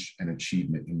courage and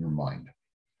achievement in your mind.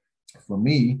 For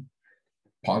me,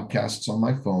 podcasts on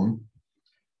my phone,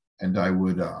 and I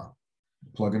would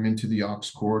plug them into the aux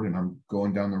cord, and I'm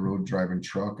going down the road driving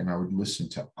truck, and I would listen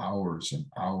to hours and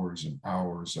hours and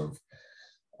hours of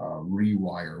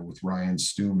Rewire with Ryan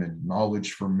Stewman,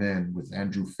 Knowledge for Men with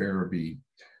Andrew Farabee,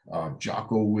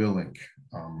 Jocko Willink,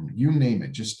 you name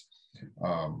it, just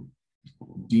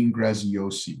Dean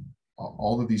Graziosi,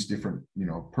 all of these different,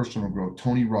 personal growth,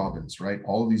 Tony Robbins, right?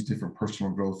 All of these different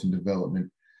personal growth and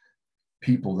development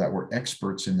people that were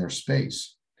experts in their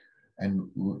space.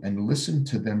 And listen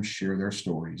to them share their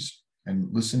stories, and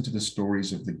listen to the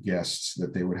stories of the guests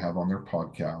that they would have on their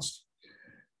podcast,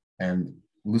 and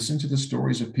listen to the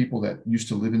stories of people that used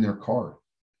to live in their car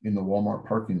in the Walmart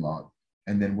parking lot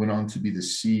and then went on to be the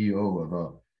CEO of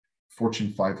a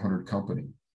Fortune 500 company.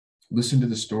 Listen to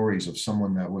the stories of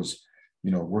someone that was,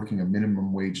 working a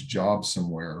minimum wage job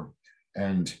somewhere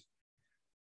and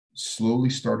slowly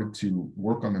started to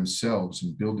work on themselves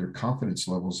and build their confidence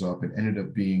levels up and ended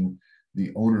up being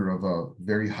the owner of a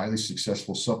very highly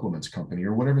successful supplements company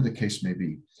or whatever the case may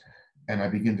be. And I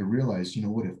began to realize,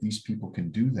 if these people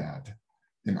can do that,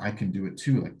 then I can do it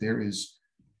too. Like, there is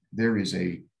there is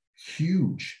a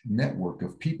huge network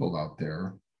of people out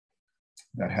there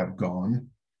that have gone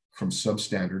from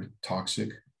substandard, toxic,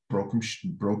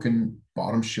 broken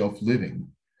bottom shelf living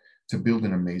to build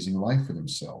an amazing life for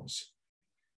themselves.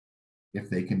 If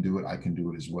they can do it, I can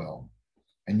do it as well.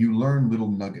 And you learn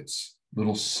little nuggets,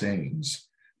 little sayings,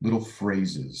 little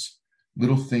phrases,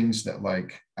 little things that,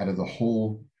 like, out of the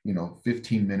whole,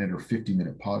 15-minute or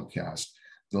 50-minute podcast,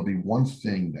 there'll be one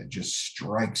thing that just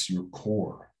strikes your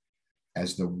core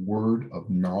as the word of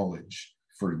knowledge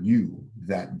for you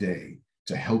that day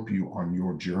to help you on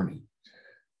your journey.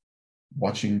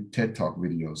 Watching TED Talk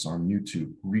videos on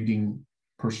YouTube, reading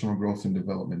personal growth and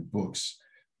development books,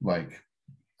 like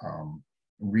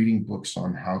reading books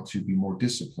on how to be more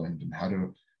disciplined and how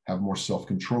to have more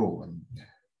self-control, and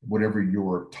whatever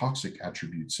your toxic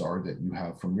attributes are that you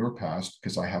have from your past,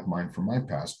 because I have mine from my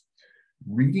past,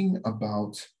 reading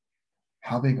about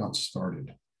how they got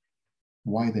started,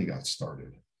 why they got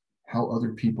started, how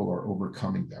other people are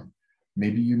overcoming them.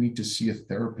 Maybe you need to see a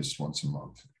therapist once a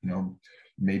month.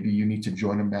 Maybe you need to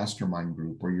join a mastermind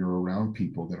group where you're around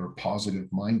people that are positive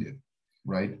minded,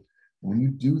 right? When you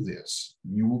do this,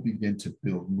 you will begin to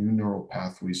build new neural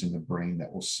pathways in the brain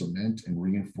that will cement and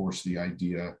reinforce the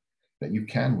idea that you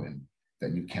can win,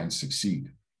 that you can succeed.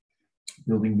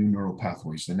 Building new neural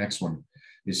pathways. The next one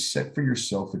is set for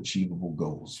yourself achievable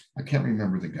goals. I can't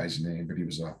remember the guy's name, but he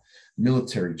was a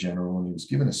military general, and he was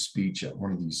given a speech at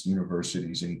one of these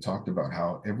universities, and he talked about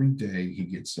how every day he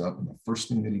gets up and the first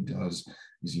thing that he does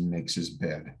is he makes his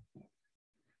bed.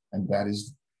 And that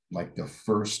is like the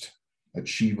first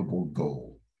achievable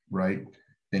goal, right?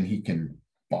 Then he can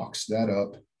box that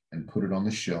up and put it on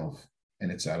the shelf,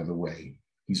 and it's out of the way.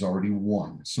 He's already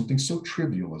won. Something so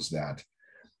trivial as that,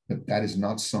 but that is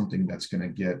not something that's going to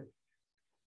get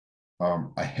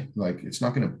it's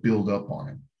not going to build up on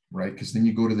him, right? Because then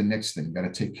you go to the next thing. You got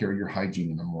to take care of your hygiene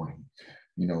in the morning.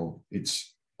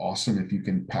 It's awesome if you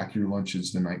can pack your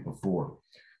lunches the night before.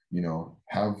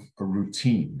 Have a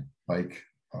routine, like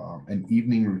an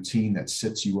evening routine that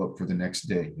sets you up for the next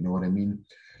day. You know what I mean?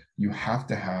 You have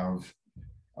to have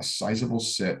a sizable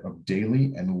set of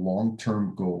daily and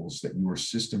long-term goals that you are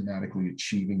systematically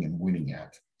achieving and winning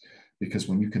at. Because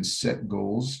when you can set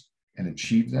goals and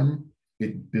achieve them,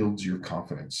 it builds your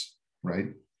confidence, right?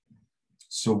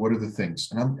 So what are the things?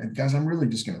 And guys, I'm really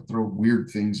just going to throw weird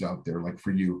things out there. Like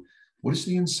for you, what does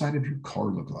the inside of your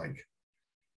car look like?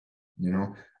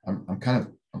 I'm kind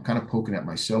of poking at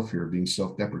myself here, being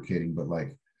self-deprecating, but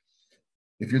like,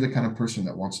 if you're the kind of person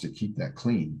that wants to keep that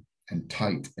clean and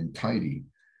tight and tidy,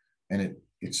 and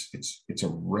it's a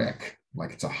wreck,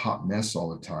 like it's a hot mess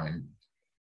all the time,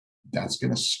 that's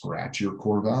going to scratch your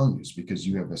core values, because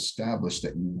you have established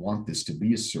that you want this to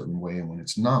be a certain way. And when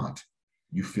it's not,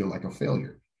 you feel like a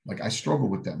failure. Like I struggle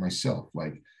with that myself.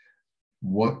 Like,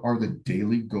 what are the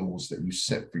daily goals that you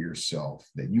set for yourself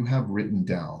that you have written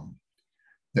down,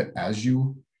 that as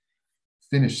you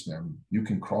finish them, you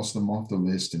can cross them off the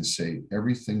list and say,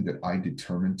 everything that I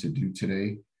determined to do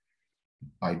today,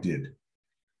 I did.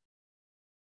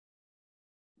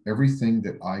 Everything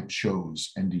that I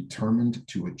chose and determined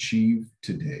to achieve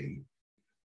today,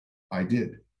 I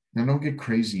did. Now, don't get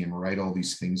crazy and write all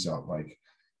these things out like,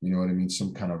 you know what I mean?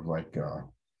 Some kind of like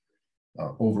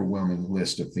overwhelming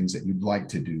list of things that you'd like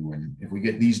to do. And if we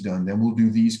get these done, then we'll do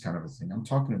these kind of a thing. I'm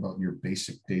talking about your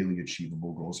basic daily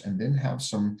achievable goals, and then have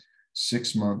some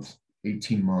 6-month,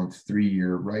 18-month,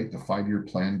 3-year, right? The 5-year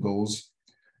plan goals,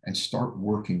 and start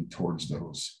working towards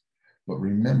those. But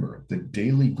remember, the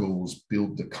daily goals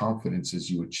build the confidence as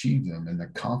you achieve them, and the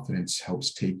confidence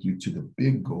helps take you to the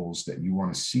big goals that you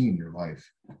want to see in your life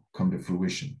come to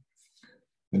fruition.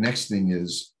 The next thing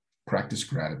is practice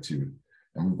gratitude.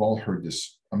 And we've all heard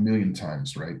this a million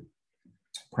times, right?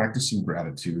 Practicing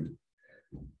gratitude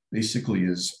basically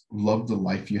is love the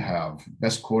life you have.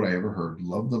 Best quote I ever heard: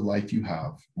 love the life you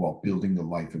have while building the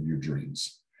life of your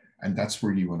dreams. And that's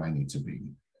where you and I need to be.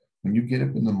 When you get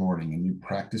up in the morning and you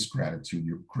practice gratitude,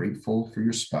 you're grateful for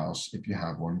your spouse, if you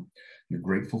have one. You're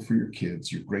grateful for your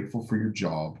kids. You're grateful for your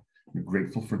job. You're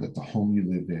grateful for the home you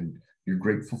live in. You're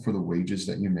grateful for the wages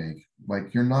that you make.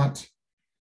 Like, you're not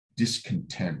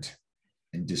discontent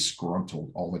and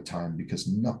disgruntled all the time because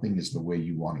nothing is the way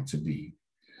you want it to be.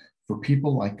 For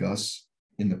people like us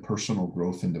in the personal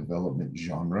growth and development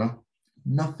genre,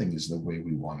 nothing is the way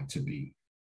we want it to be.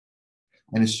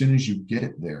 And as soon as you get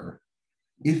it there,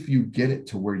 if you get it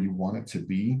to where you want it to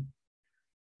be,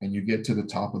 and you get to the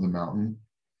top of the mountain,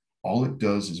 all it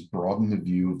does is broaden the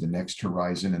view of the next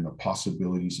horizon and the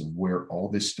possibilities of where all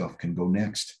this stuff can go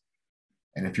next.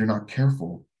 And if you're not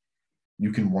careful,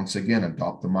 you can once again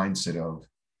adopt the mindset of,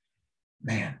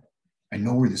 man, I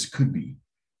know where this could be,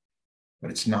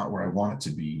 but it's not where I want it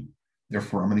to be.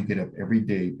 Therefore, I'm going to get up every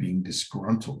day being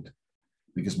disgruntled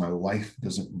because my life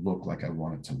doesn't look like I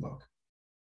want it to look.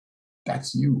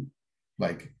 That's you.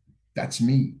 Like, that's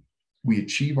me. We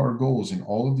achieve our goals in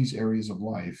all of these areas of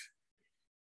life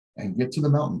and get to the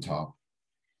mountaintop.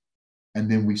 And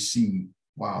then we see,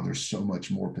 wow, there's so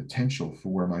much more potential for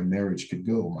where my marriage could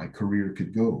go, my career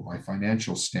could go, my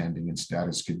financial standing and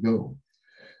status could go,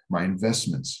 my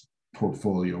investments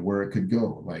portfolio, where it could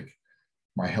go, like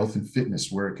my health and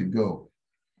fitness, where it could go.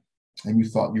 And you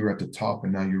thought you were at the top,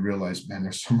 and now you realize, man,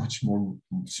 there's so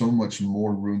much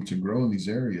more room to grow in these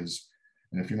areas.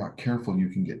 And if you're not careful, you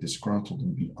can get disgruntled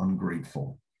and be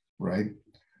ungrateful, right?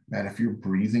 Man, if you're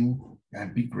breathing,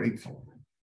 man, be grateful.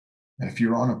 And if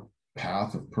you're on a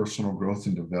path of personal growth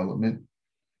and development,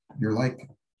 you're like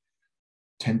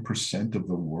 10% of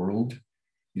the world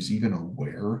is even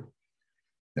aware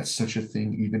that such a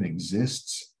thing even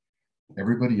exists.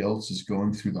 Everybody else is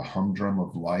going through the humdrum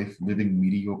of life, living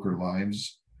mediocre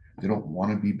lives. They don't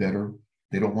want to be better.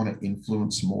 They don't want to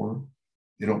influence more.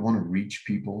 They don't want to reach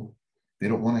people. They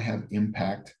don't want to have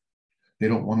impact. They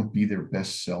don't want to be their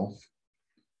best self.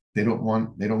 They don't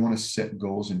want to set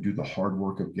goals and do the hard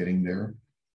work of getting there.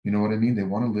 You know what I mean? They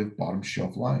want to live bottom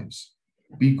shelf lives.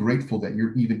 Be grateful that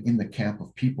you're even in the camp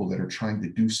of people that are trying to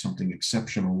do something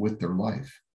exceptional with their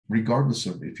life, regardless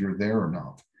of if you're there or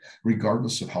not,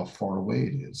 regardless of how far away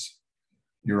it is.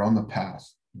 You're on the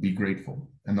path. Be grateful.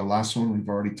 And the last one, we've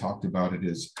already talked about it,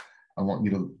 is I want you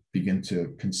to begin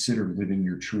to consider living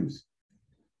your truth.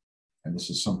 And this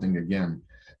is something, again,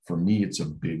 for me, it's a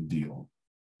big deal.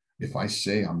 If I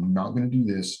say, I'm not going to do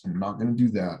this, I'm not going to do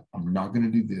that, I'm not going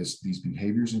to do this, these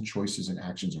behaviors and choices and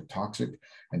actions are toxic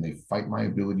and they fight my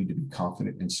ability to be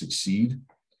confident and succeed,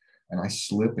 and I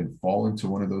slip and fall into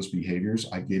one of those behaviors,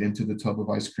 I get into the tub of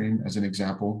ice cream as an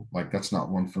example, like that's not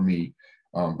one for me.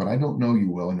 But I don't know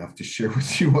you well enough to share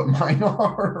with you what mine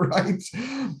are, right?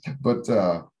 But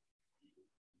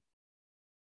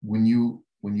when you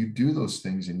do those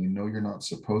things and you know you're not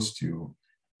supposed to,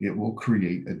 it will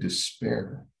create a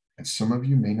despair. And some of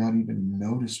you may not even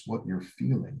notice what you're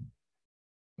feeling.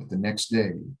 But the next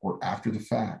day or after the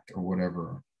fact or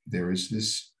whatever, there is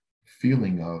this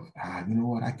feeling of, you know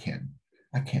what, I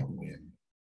can't win.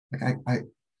 Like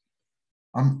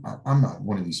I'm not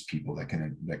one of these people that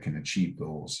can achieve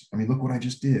goals. I mean, look what I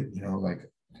just did. You know, like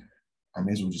I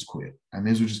may as well just quit. I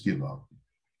may as well just give up.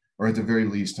 Or at the very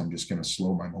least, I'm just going to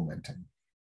slow my momentum.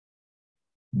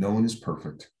 No one is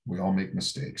perfect. We all make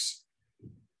mistakes.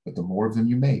 But the more of them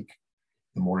you make,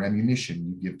 the more ammunition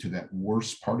you give to that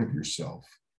worst part of yourself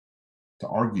to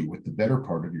argue with the better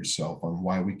part of yourself on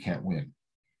why we can't win.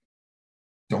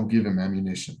 Don't give him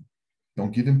ammunition.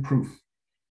 Don't give him proof.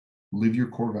 Live your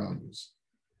core values.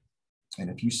 And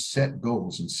if you set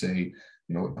goals and say,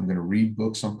 you know, I'm going to read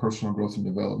books on personal growth and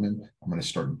development. I'm going to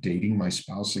start dating my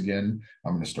spouse again.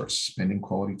 I'm going to start spending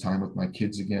quality time with my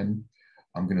kids again.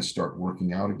 I'm going to start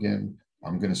working out again.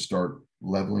 I'm going to start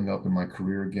leveling up in my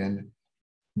career again.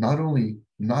 Not only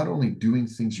doing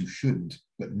things you shouldn't,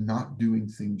 but not doing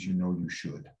things you know you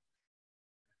should.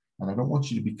 And I don't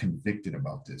want you to be convicted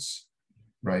about this,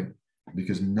 right?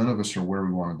 Because none of us are where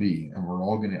we want to be. And we're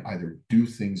all going to either do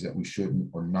things that we shouldn't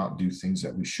or not do things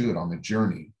that we should on the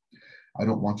journey. I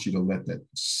don't want you to let that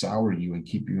sour you and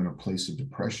keep you in a place of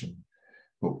depression.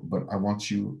 But I want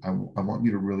you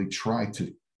to really try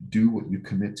to do what you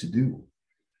commit to do,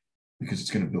 because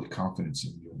it's going to build confidence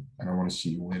in you. And I want to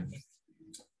see you win.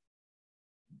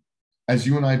 As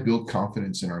you and I build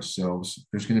confidence in ourselves,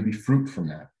 there's going to be fruit from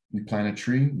that. You plant a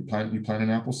tree, you plant an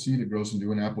apple seed, it grows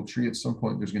into an apple tree. At some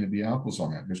point, there's going to be apples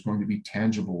on that. There's going to be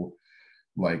tangible,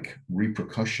 like,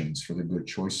 repercussions for the good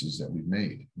choices that we've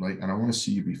made, right? And I want to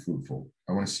see you be fruitful.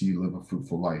 I want to see you live a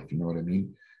fruitful life. You know what I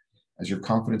mean? As your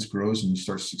confidence grows and you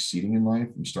start succeeding in life,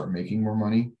 and you start making more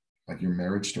money, like your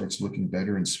marriage starts looking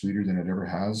better and sweeter than it ever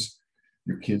has.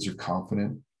 Your kids are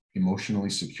confident, emotionally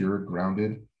secure,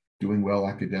 grounded, doing well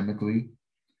academically,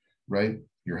 right?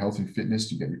 Your health and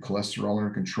fitness, you got your cholesterol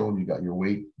under control, you got your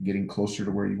weight getting closer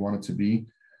to where you want it to be.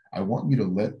 I want you to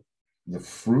let the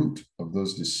fruit of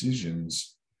those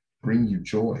decisions bring you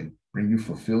joy, bring you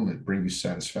fulfillment, bring you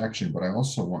satisfaction. But I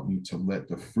also want you to let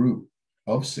the fruit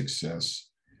of success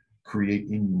create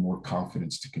in you more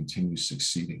confidence to continue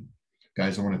succeeding.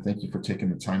 Guys, I want to thank you for taking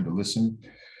the time to listen.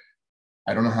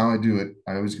 I don't know how I do it.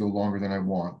 I always go longer than I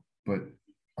want, but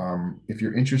if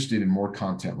you're interested in more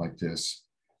content like this,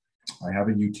 I have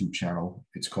a YouTube channel.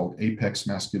 It's called Apex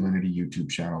Masculinity YouTube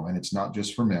channel, and it's not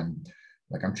just for men.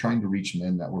 Like, I'm trying to reach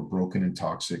men that were broken and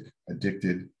toxic,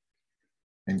 addicted,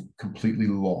 and completely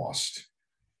lost.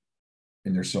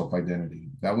 in their self-identity.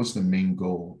 That was the main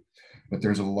goal. But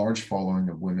there's a large following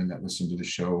of women that listen to the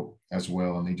show as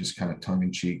well, and they just kind of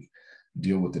tongue-in-cheek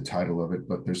deal with the title of it.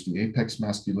 But there's the Apex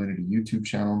Masculinity YouTube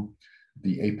channel,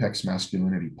 the Apex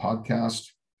Masculinity podcast,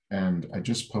 and I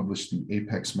just published the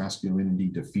Apex Masculinity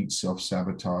Defeat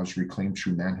Self-Sabotage Reclaim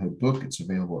True Manhood book. It's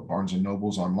available at Barnes &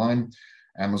 Noble's online,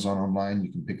 Amazon online.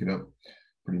 You can pick it up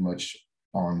pretty much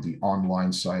on the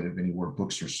online side of anywhere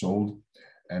books are sold.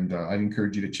 And I'd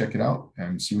encourage you to check it out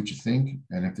and see what you think.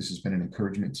 And if this has been an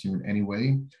encouragement to you in any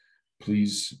way,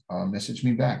 please message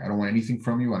me back. I don't want anything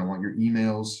from you. I don't want your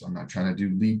emails. I'm not trying to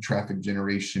do lead traffic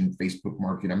generation, Facebook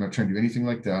marketing. I'm not trying to do anything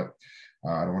like that.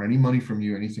 I don't want any money from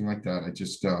you, anything like that.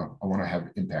 I want to have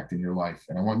impact in your life.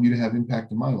 And I want you to have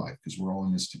impact in my life because we're all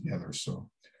in this together. So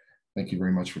thank you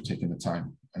very much for taking the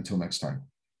time. Until next time.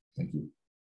 Thank you.